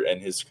Herbert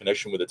and his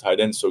connection with a tight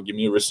end. So give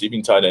me a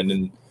receiving tight end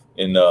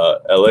in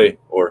LA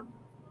or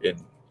in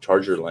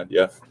Charger land.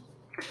 Yeah.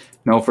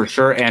 No, for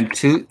sure. And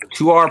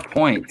to our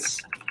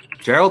points,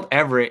 Gerald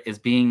Everett is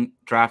being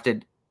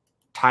drafted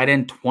tight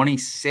end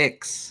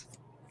 26.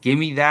 Give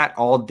me that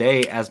all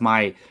day as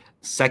my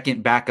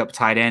second backup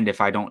tight end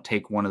if I don't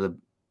take one of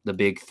the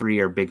big 3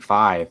 or big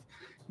 5.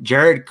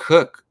 Jared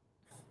Cook.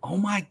 Oh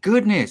my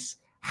goodness.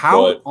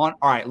 All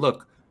right,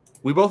 look,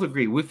 we both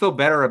agree. We feel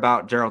better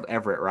about Gerald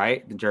Everett,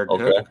 right? Than Jared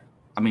Cook.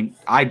 I mean,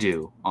 I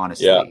do,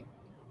 honestly. Yeah.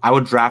 I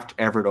would draft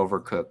Everett over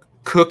Cook.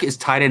 Cook is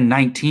tight end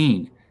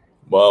 19.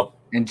 Wow.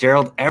 And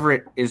Gerald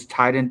Everett is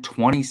tight end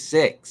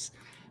 26.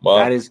 Wow.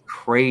 That is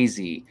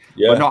crazy.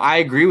 Yeah. But no, I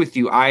agree with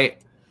you.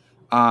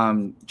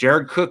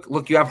 Jared Cook,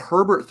 look, you have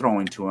Herbert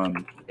throwing to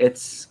him.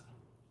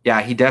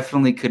 He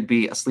definitely could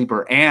be a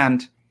sleeper.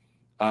 And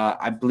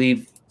I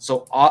believe,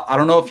 so I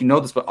don't know if you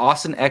know this, but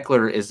Austin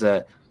Eckler is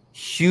a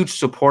huge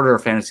supporter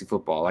of fantasy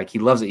football. Like, he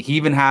loves it.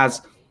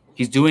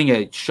 He's doing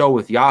a show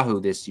with Yahoo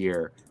this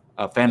year,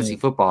 a fantasy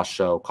football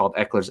show called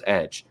Eckler's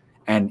Edge.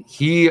 And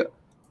he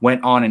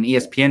went on an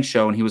ESPN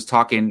show and he was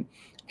talking,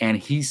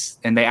 and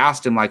they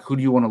asked him, like, who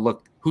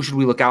should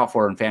we look out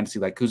for in fantasy?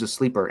 Like, who's a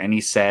sleeper? And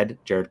he said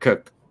Jared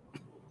Cook.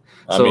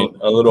 I mean,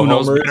 a little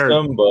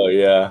homerism, but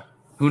yeah.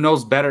 Who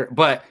knows better?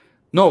 But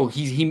no,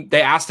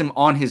 they asked him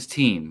on his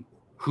team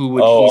who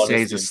would he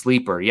say is a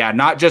sleeper. Yeah,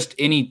 not just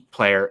any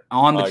player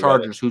on the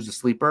Chargers who's a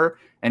sleeper.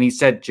 And he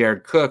said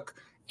Jared Cook.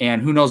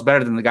 And who knows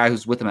better than the guy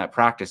who's with him at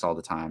practice all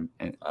the time?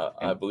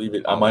 I believe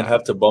it. I might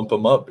have to bump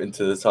him up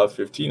into the top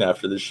 15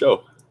 after this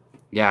show.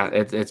 Yeah,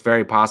 it's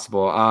very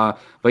possible.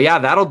 But yeah,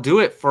 that'll do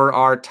it for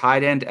our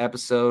tight end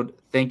episode.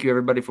 Thank you,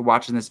 everybody, for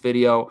watching this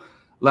video.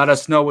 Let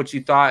us know what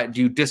you thought.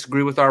 Do you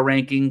disagree with our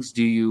rankings?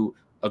 Do you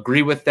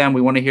agree with them?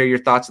 We want to hear your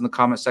thoughts in the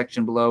comment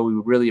section below. We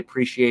would really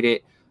appreciate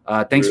it.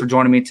 Thanks for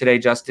joining me today,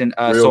 Justin.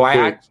 Go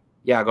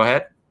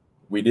ahead.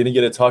 We didn't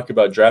get to talk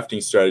about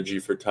drafting strategy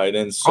for tight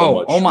ends so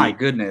much. Oh my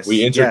goodness.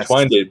 We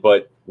intertwined it,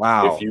 but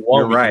wow, if you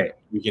want,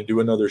 we can do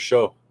another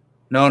show.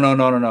 No.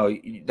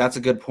 That's a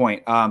good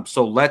point.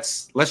 So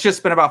let's just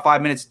spend about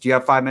 5 minutes. Do you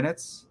have 5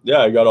 minutes? Yeah,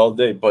 I got all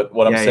day. But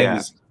what I'm saying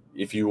is,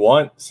 if you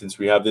want, since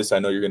we have this, I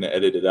know you're going to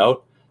edit it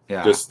out.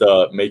 Yeah. Just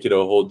make it a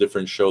whole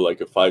different show,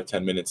 like a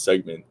 5-10 minute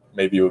segment.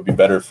 Maybe it would be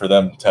better for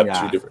them to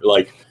have 2 different,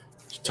 like,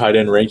 tight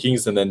end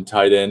rankings and then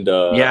tight end.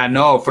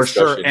 For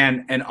sure.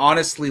 And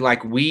honestly,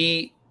 like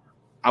we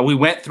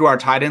went through our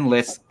tight end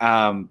list.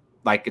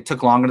 Like, it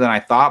took longer than I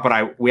thought,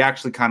 but we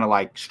actually kind of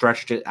like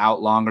stretched it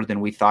out longer than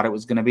we thought it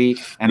was going to be.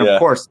 And of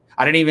course,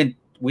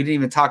 we didn't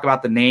even talk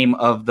about the name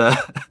of the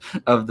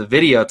of the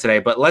video today,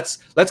 but let's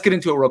get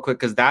into it real quick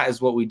because that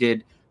is what we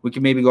did. We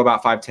can maybe go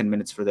about 5-10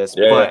 minutes for this.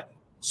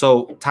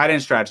 So tight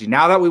end strategy.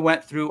 Now that we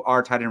went through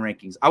our tight end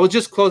rankings, I was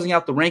just closing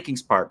out the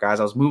rankings part, guys.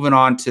 I was moving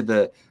on to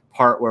the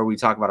part where we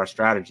talk about our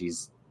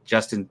strategies.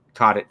 Justin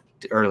caught it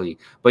early,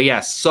 but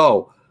yes.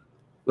 So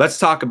let's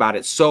talk about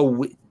it.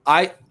 So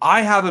I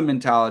have a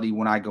mentality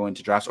when I go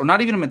into drafts, or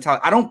not even a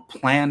mentality. I don't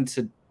plan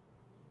to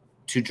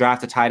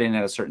draft a tight end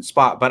at a certain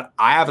spot, but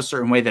I have a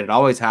certain way that it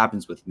always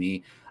happens with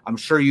me. I'm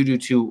sure you do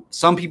too.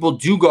 Some people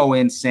do go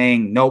in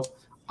saying, nope,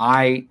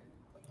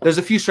 there's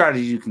a few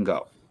strategies you can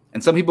go.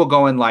 And some people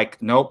go in like,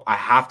 nope, I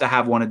have to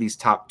have one of these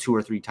top 2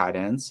 or 3 tight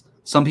ends.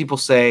 Some people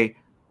say,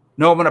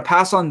 no, I'm going to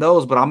pass on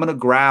those, but I'm going to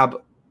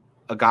grab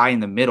a guy in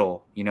the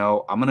middle.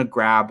 I'm going to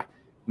grab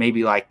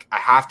maybe like I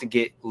have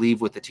to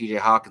leave with the TJ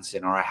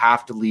Hawkinson, or I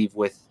have to leave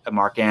with a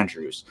Mark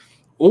Andrews.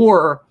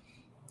 Or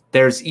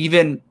there's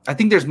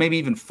maybe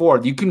even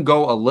 4. You can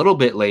go a little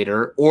bit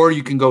later, or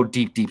you can go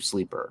deep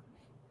sleeper.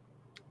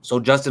 So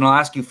Justin, I'll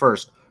ask you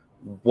first,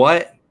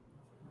 what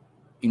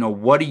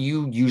do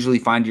you usually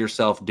find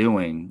yourself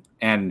doing?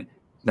 And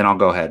then I'll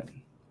go ahead.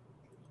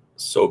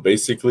 So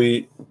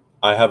basically,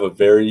 I have a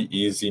very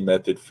easy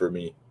method for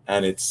me,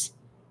 and it's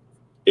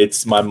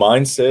my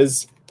mind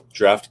says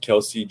draft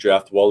Kelsey,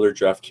 draft Waller,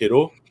 draft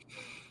Kittle,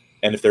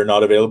 and if they're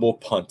not available,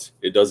 punt.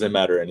 It doesn't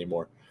matter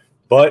anymore.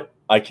 But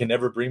I can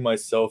never bring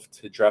myself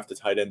to draft a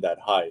tight end that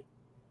high.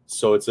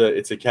 So it's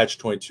a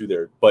catch-22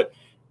 there. But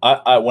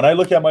I when I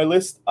look at my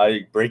list,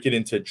 I break it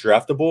into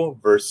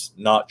draftable versus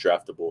not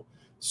draftable.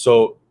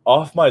 So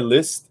off my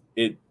list,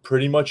 it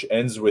pretty much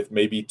ends with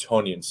maybe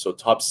Tonyan, so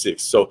top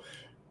 6. So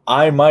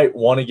I might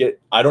want to get,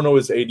 I don't know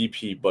his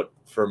ADP, but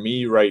for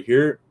me right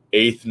here,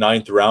 8th,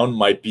 9th round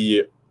might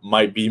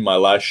be my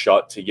last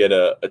shot to get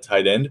a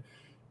tight end.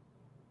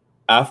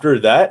 After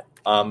that,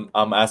 I'm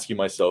asking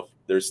myself,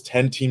 there's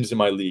 10 teams in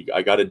my league.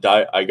 I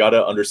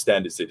gotta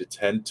understand, is it a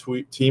 10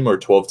 team or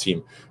 12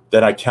 team?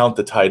 Then I count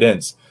the tight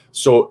ends.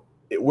 So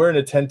we're in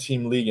a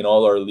 10-team league in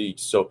all our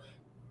leagues. So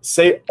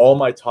say all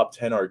my top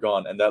 10 are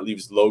gone, and that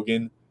leaves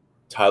Logan,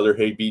 Tyler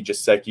Higbee,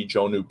 Gesicki,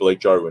 Jonnu, Blake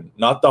Jarwin.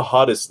 Not the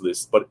hottest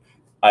list, but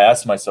I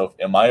asked myself,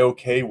 am I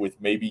okay with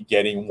maybe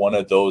getting one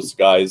of those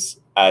guys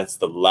as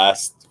the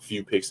last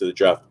few picks of the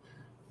draft?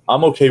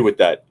 I'm okay with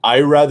that.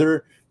 I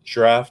rather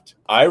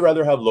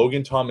have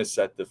Logan Thomas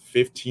at the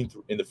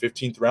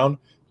 15th round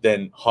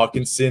than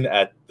Hawkinson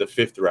at the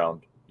 5th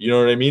round. You know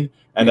what I mean?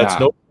 And that's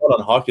no fault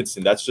on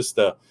Hawkinson. That's just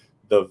the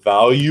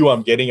value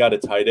I'm getting out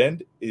of tight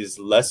end is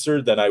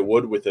lesser than I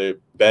would with a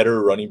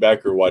better running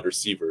back or wide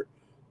receiver.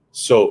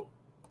 So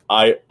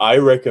I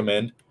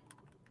recommend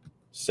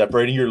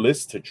separating your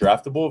list to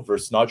draftable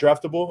versus not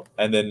draftable,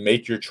 and then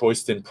make your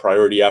choice in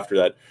priority after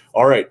that.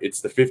 All right,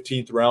 it's the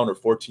 15th round or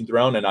 14th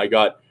round, and I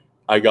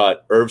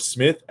got Irv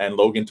Smith and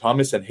Logan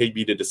Thomas and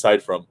Higbee to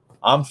decide from.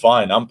 I'm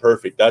fine. I'm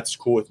perfect. That's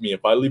cool with me.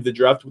 If I leave the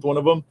draft with one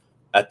of them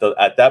at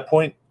that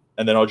point,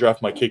 and then I'll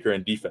draft my kicker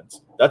and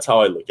defense. That's how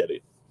I look at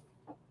it.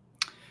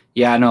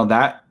 Yeah, no,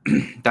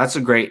 that's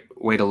a great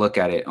way to look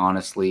at it,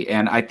 honestly.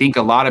 And I think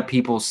a lot of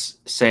people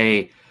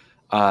say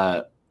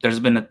there's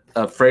been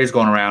a phrase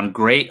going around,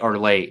 great or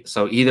late.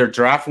 So either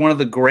draft one of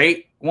the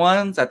great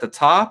ones at the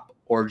top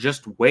or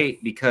just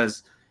wait,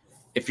 because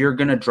if you're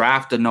going to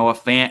draft a Noah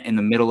Fant in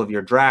the middle of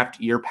your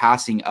draft, you're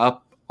passing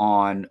up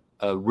on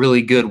a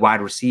really good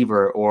wide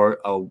receiver or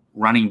a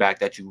running back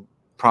that you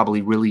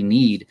probably really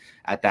need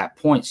at that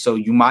point. So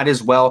you might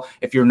as well,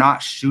 if you're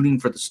not shooting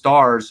for the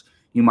stars,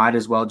 you might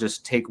as well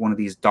just take one of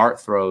these dart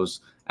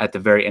throws at the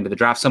very end of the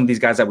draft. Some of these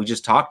guys that we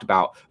just talked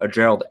about, a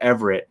Gerald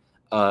Everett,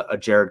 a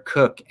Jared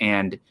Cook,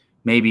 and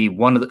maybe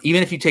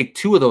even if you take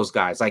 2 of those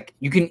guys, like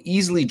you can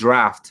easily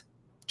draft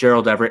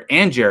Gerald Everett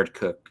and Jared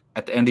Cook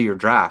at the end of your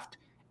draft,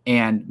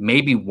 and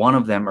maybe one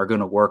of them are going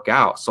to work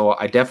out. So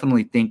I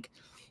definitely think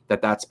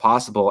that that's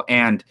possible.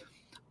 And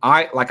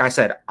like I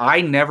said,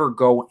 I never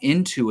go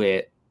into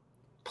it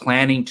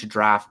planning to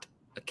draft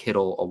a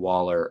Kittle, a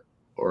Waller,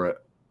 or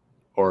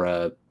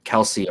a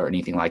Kelsey or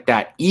anything like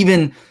that.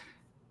 Even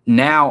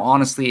now,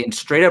 honestly, in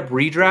straight up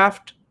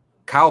redraft,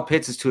 Kyle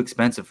Pitts is too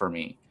expensive for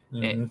me.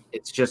 Mm-hmm.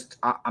 It's just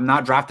I'm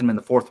not drafting him in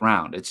the 4th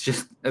round.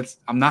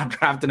 I'm not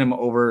drafting him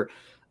over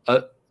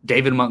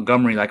David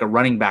Montgomery, like a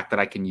running back that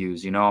I can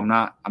use. I'm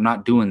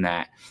not doing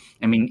that.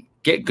 I mean,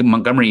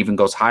 Montgomery even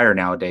goes higher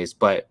nowadays,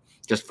 but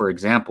just for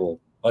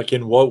example, like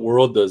in what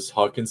world does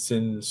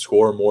Hawkinson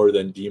score more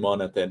than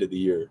Demon at the end of the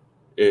year?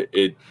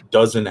 It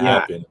doesn't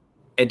happen.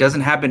 It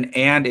doesn't happen,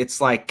 and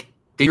it's like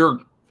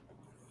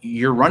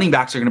your running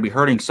backs are going to be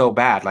hurting so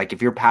bad. Like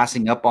if you're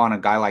passing up on a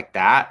guy like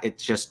that,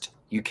 it's just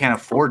you can't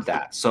afford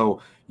that.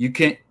 So you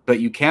can't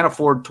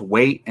afford to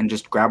wait and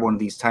just grab one of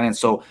these tight ends.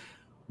 So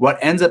what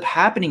ends up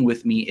happening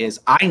with me is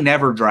I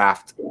never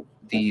draft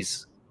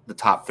the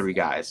top 3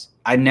 guys.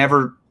 I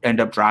never end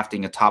up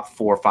drafting a top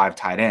 4 or 5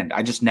 tight end.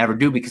 I just never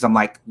do, because I'm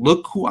like,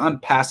 look who I'm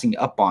passing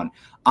up on.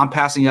 I'm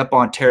passing up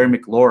on Terry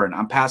McLaurin.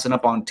 I'm passing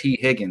up on T.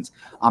 Higgins.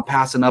 I'm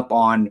passing up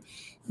on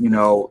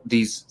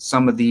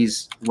some of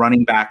these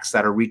running backs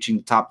that are reaching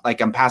the top.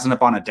 Like I'm passing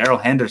up on a Darrell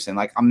Henderson.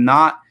 Like I'm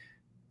not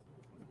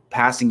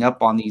passing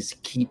up on these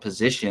key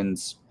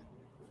positions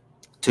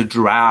to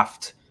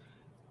draft,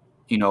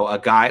 a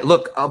guy.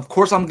 Look, of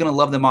course I'm going to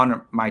love them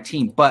on my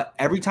team, but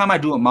every time I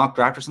do a mock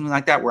draft or something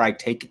like that where I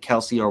take a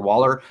Kelsey or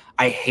Waller,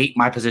 I hate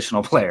my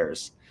positional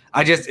players.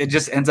 It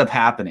just ends up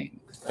happening.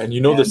 And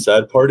the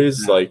sad part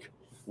is like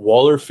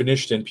Waller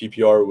finished in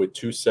PPR with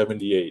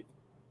 278.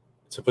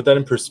 To put that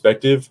in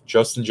perspective,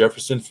 Justin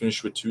Jefferson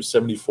finished with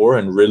 274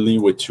 and Ridley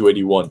with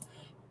 281.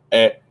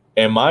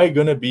 Am I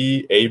going to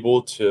be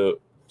able to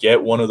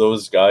get one of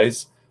those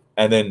guys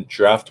and then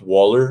draft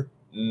Waller?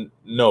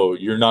 No,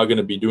 you're not going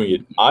to be doing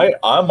it.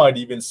 I might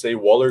even say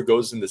Waller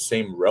goes in the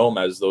same realm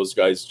as those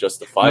guys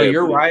justifiably. No,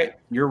 you're right.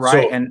 You're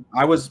right. So, and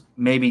I was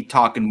maybe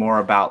talking more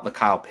about the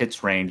Kyle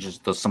Pitts range,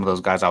 some of those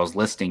guys I was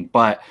listing.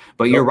 But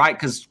you're right,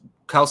 because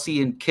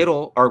Kelsey and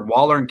Kittle, or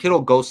Waller and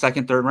Kittle, go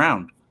second, third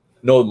round.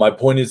 No, my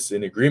point is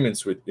in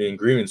agreements with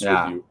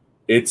you.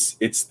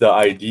 It's the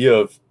idea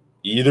of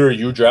either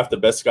you draft the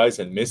best guys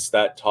and miss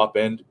that top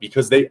end,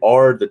 because they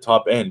are the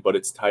top end, but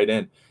it's tight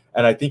end.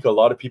 And I think a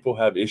lot of people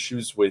have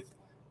issues with,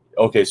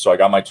 okay, so I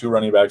got my 2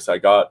 running backs, I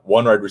got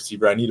 1 wide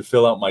receiver, I need to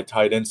fill out my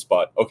tight end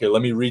spot. Okay,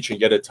 let me reach and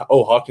get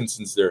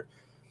Hawkinson's there.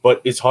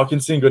 But is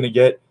Hawkinson going to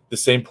get the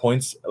same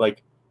points?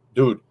 Like,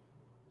 dude,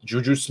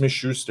 Juju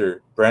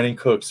Smith-Schuster, Brandon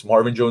Cooks,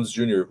 Marvin Jones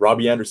Jr.,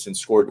 Robbie Anderson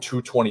scored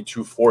 220,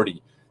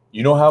 240.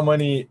 You know how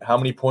many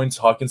points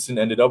Hawkinson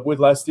ended up with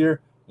last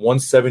year?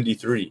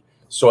 173.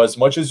 So as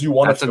much as you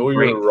want to fill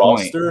your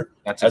roster,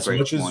 as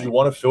you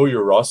want to fill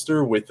your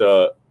roster with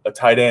a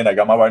tight end,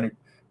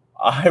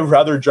 I'd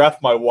rather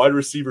draft my wide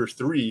receiver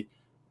 3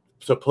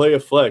 to play a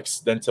flex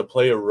than to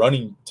play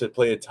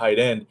a tight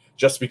end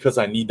just because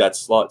I need that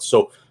slot.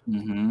 So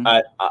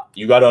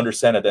you got to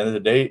understand, at the end of the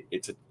day,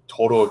 it's a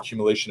total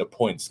accumulation of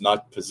points,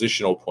 not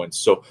positional points.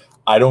 So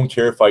I don't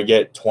care if I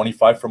get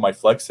 25 from my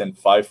flex and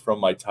 5 from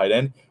my tight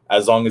end,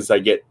 as long as I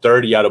get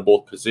 30 out of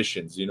both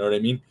positions. You know what I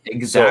mean?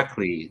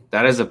 Exactly. So,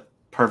 that is a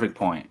perfect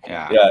point.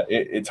 Yeah.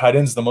 Yeah. Tight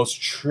end's the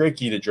most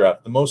tricky to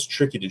draft.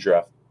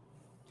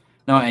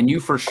 No, and you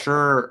for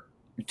sure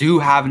do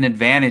have an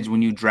advantage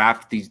when you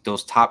draft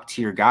those top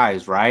tier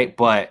guys, right?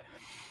 But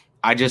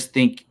I just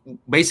think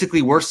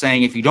basically we're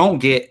saying if you don't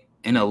get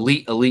an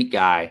elite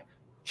guy,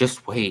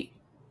 just wait,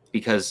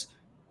 because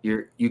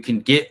you can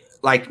get,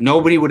 like,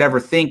 nobody would ever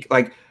think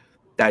like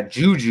that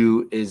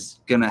Juju is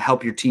gonna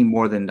help your team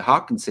more than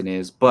Hawkinson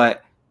is,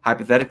 but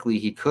hypothetically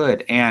he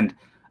could. And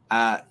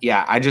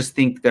I just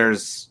think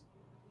there's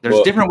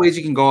different ways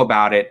you can go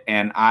about it,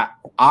 and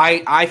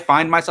I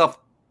find myself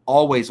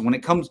always, when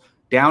it comes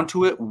down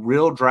to it,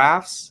 real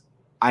drafts,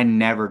 I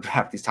never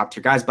draft these top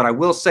tier guys. But I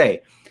will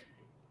say,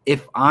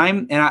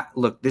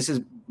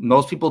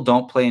 most people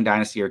don't play in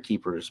dynasty or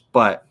keepers,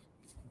 but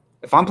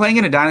if I'm playing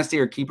in a dynasty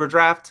or keeper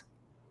draft,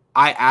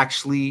 I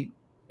actually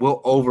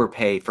will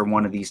overpay for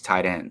one of these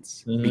tight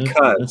ends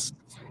because,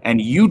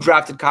 and you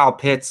drafted Kyle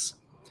Pitts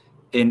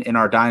in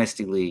our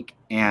dynasty league,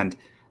 and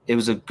it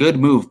was a good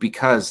move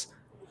because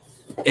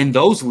in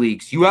those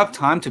leagues, you have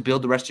time to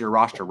build the rest of your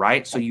roster,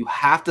 right? So you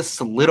have to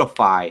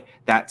solidify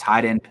that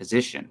tight end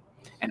position.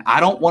 And I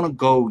don't want to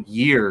go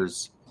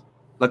years.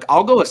 Like,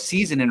 I'll go a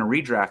season in a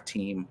redraft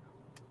team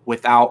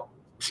with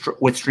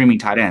streaming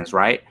tight ends,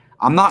 right?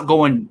 I'm not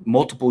going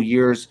multiple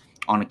years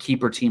on a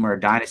keeper team or a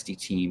dynasty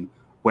team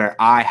where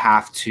I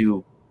have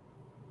to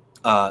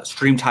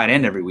stream tight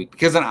end every week,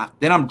 because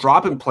then I'm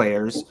dropping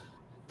players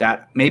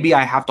that maybe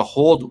I have to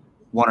hold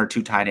 1 or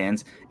 2 tight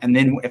ends. And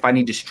then if I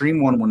need to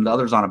stream one when the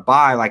other's on a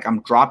bye, like,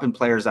 I'm dropping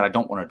players that I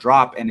don't want to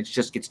drop, and it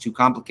just gets too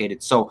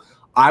complicated. So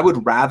I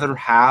would rather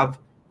have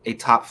a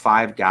top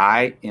 5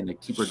 guy in a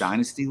keeper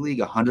dynasty league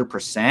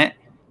 100%,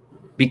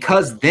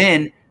 because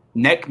then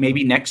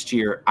maybe next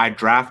year I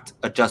draft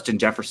a Justin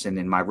Jefferson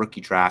in my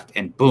rookie draft,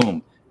 and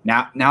boom,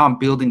 now I'm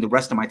building the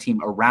rest of my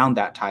team around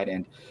that tight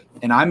end.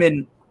 And I'm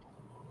in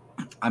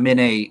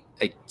a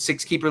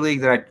 6 keeper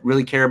league that I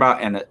really care about,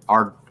 and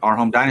our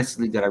home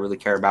dynasty league that I really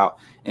care about.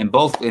 And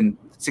both in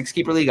 6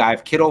 keeper league, I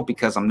have Kittle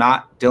because I'm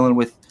not dealing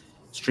with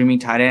streaming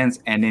tight ends.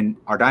 And in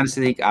our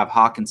dynasty league, I have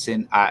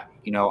Hawkinson. I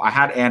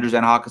had Andrews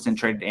and Hawkinson,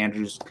 traded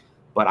Andrews,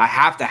 but I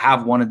have to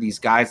have one of these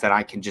guys that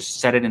I can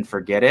just set it and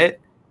forget it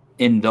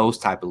in those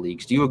type of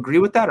leagues. Do you agree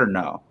with that or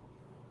no?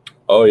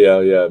 Oh,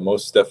 yeah,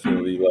 most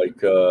definitely. Like,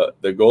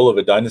 the goal of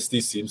a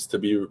dynasty seems to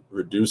be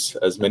reduce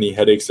as many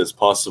headaches as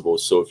possible.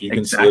 So if you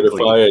can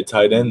solidify a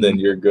tight end, then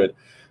you're good.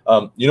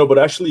 But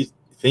actually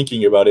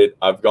thinking about it,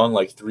 I've gone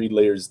like 3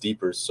 layers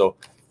deeper. So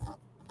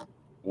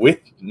with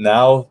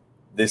now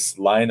this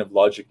line of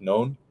logic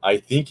known, I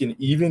think, in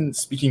even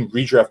speaking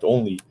redraft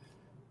only,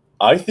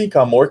 I think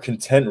I'm more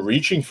content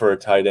reaching for a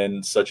tight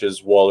end such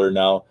as Waller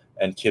now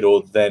and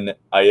Kittle than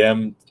I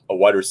am a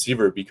wide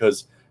receiver,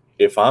 because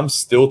if I'm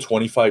still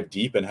 25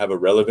 deep and have a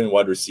relevant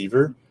wide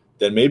receiver,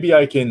 then maybe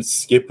I can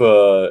skip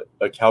a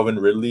Calvin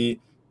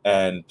Ridley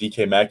and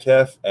DK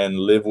Metcalf and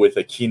live with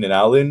a Keenan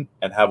Allen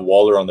and have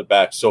Waller on the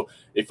back. So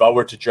if I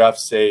were to draft,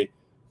 say,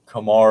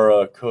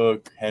 Kamara,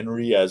 Cook,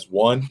 Henry as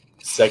 1,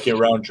 second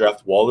round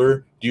draft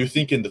Waller. Do you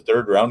think in the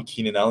third round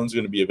Keenan Allen's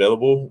going to be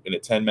available in a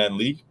 10-man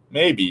league?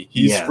 Maybe.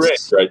 He's fringe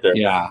Yes. right there.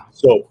 Yeah.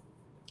 So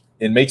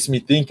it makes me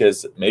think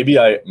as maybe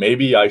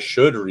I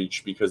should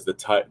reach, because the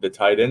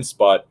tight end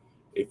spot,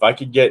 if I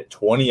could get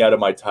 20 out of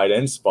my tight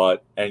end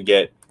spot and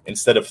get,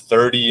 instead of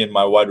 30 in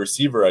my wide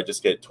receiver, I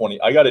just get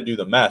 20. I got to do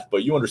the math,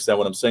 but you understand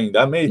what I'm saying.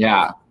 That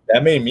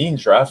may mean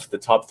draft the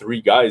top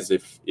 3 guys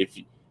if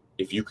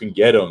you can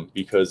get them,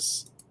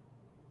 because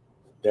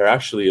they're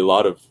actually a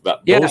lot of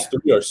those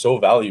 3 are so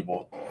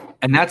valuable.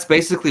 And that's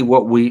basically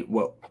what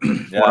what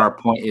our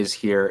point is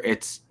here.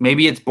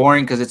 Maybe it's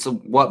boring because it's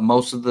what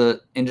most of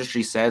the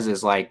industry says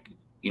is like,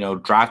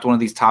 draft one of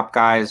these top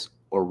guys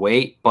or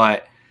wait,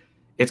 but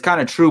it's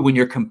kind of true when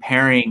you're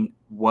comparing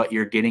what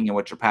you're getting and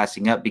what you're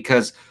passing up,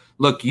 because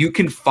look, you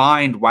can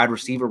find wide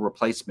receiver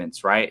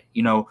replacements, right?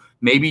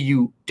 Maybe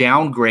you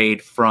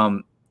downgrade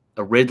from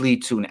a Ridley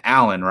to an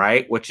Allen,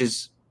 right?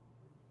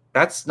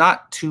 That's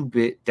not too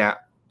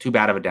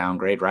bad of a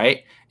downgrade,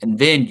 right? And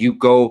then you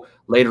go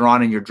later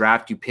on in your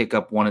draft, you pick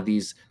up one of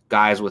these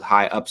guys with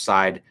high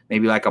upside,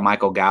 maybe like a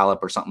Michael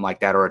Gallup or something like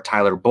that, or a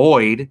Tyler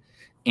Boyd.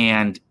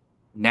 And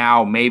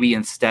now maybe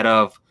instead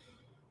of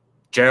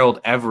Gerald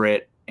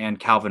Everett and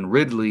Calvin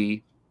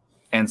Ridley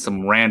and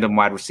some random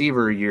wide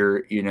receiver,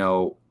 you're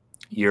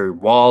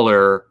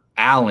Waller,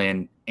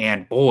 Allen,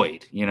 and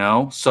Boyd,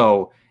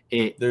 So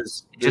it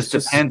just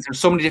depends. There's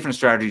so many different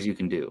strategies you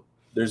can do.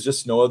 There's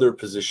just no other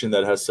position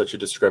that has such a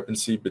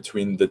discrepancy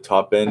between the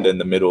top end and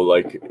the middle.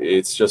 Like,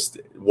 it's just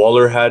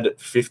Waller had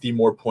 50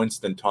 more points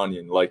than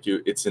Tanyan. Like,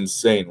 it's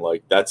insane.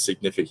 Like, that's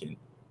significant.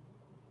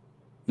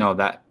 No,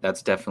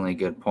 that's definitely a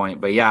good point.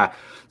 But yeah,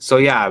 so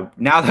yeah,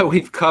 now that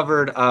we've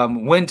covered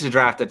when to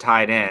draft a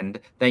tight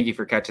end, thank you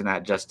for catching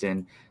that,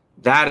 Justin.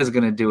 That is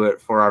going to do it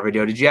for our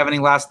video. Did you have any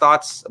last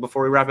thoughts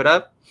before we wrap it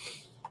up?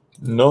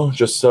 No,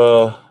 just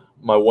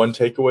my one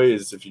takeaway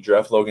is if you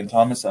draft Logan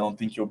Thomas, I don't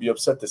think you'll be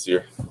upset this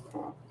year.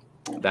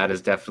 That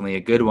is definitely a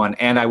good one.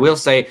 And I will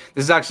say,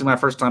 this is actually my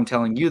first time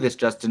telling you this,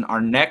 Justin.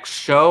 Our next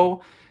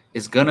show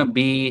is going to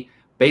be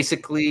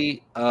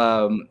basically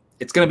we're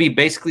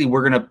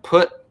going to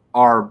put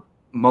our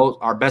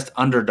best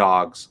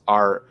underdogs,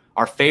 our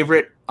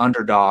favorite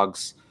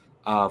underdogs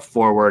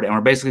forward, and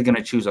we're basically going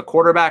to choose a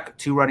quarterback,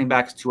 2 running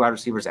backs, 2 wide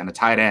receivers, and a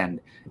tight end.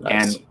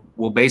 Nice. And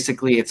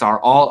it's our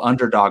all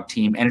underdog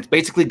team, and it's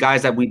basically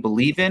guys that we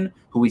believe in,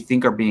 who we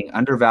think are being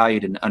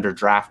undervalued and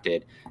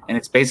underdrafted. And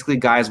it's basically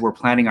guys we're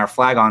planting our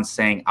flag on,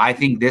 saying, I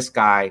think this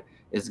guy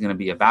is going to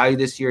be a value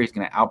this year. He's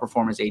going to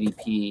outperform his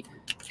ADP.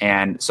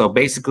 And so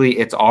basically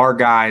it's our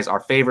guys, our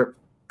favorite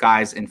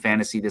guys in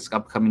fantasy this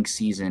upcoming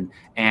season.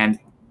 And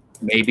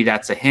maybe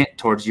that's a hint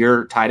towards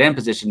your tight end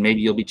position. Maybe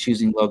you'll be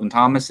choosing Logan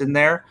Thomas in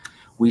there.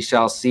 We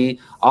shall see.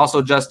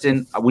 Also,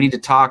 Justin, we need to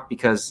talk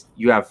because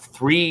you have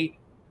 3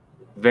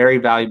 very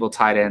valuable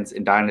tight ends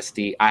in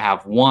Dynasty. I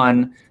have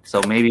 1, so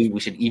maybe we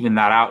should even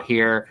that out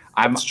here.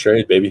 Let's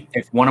trade, baby.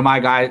 If my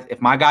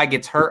guy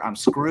gets hurt, I'm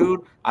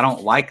screwed. I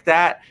don't like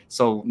that.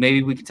 So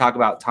maybe we could talk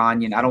about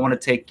Tanyan. I don't want to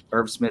take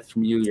Irv Smith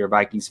from you. You're a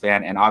Vikings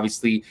fan, and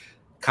obviously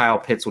Kyle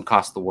Pitts would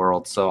cost the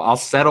world. So I'll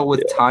settle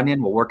with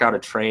Tanyan. We'll work out a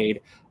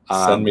trade.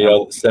 Send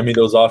me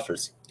those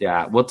offers.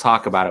 Yeah, we'll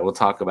talk about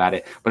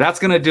it. But that's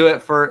going to do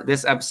it for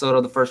this episode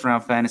of the First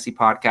Round Fantasy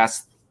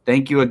Podcast.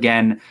 Thank you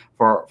again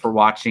for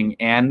watching,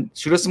 and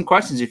shoot us some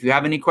questions. If you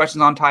have any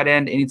questions on tight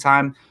end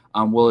anytime,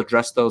 we'll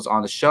address those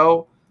on the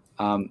show.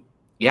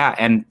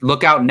 And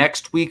look out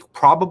next week.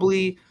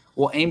 Probably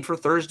we'll aim for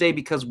Thursday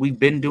because we've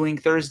been doing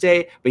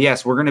Thursday. But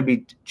yes, we're going to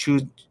be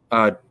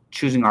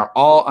choosing our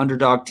all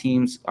underdog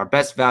teams, our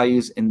best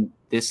values in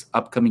this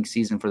upcoming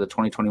season for the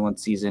 2021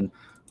 season.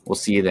 We'll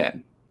see you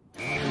then.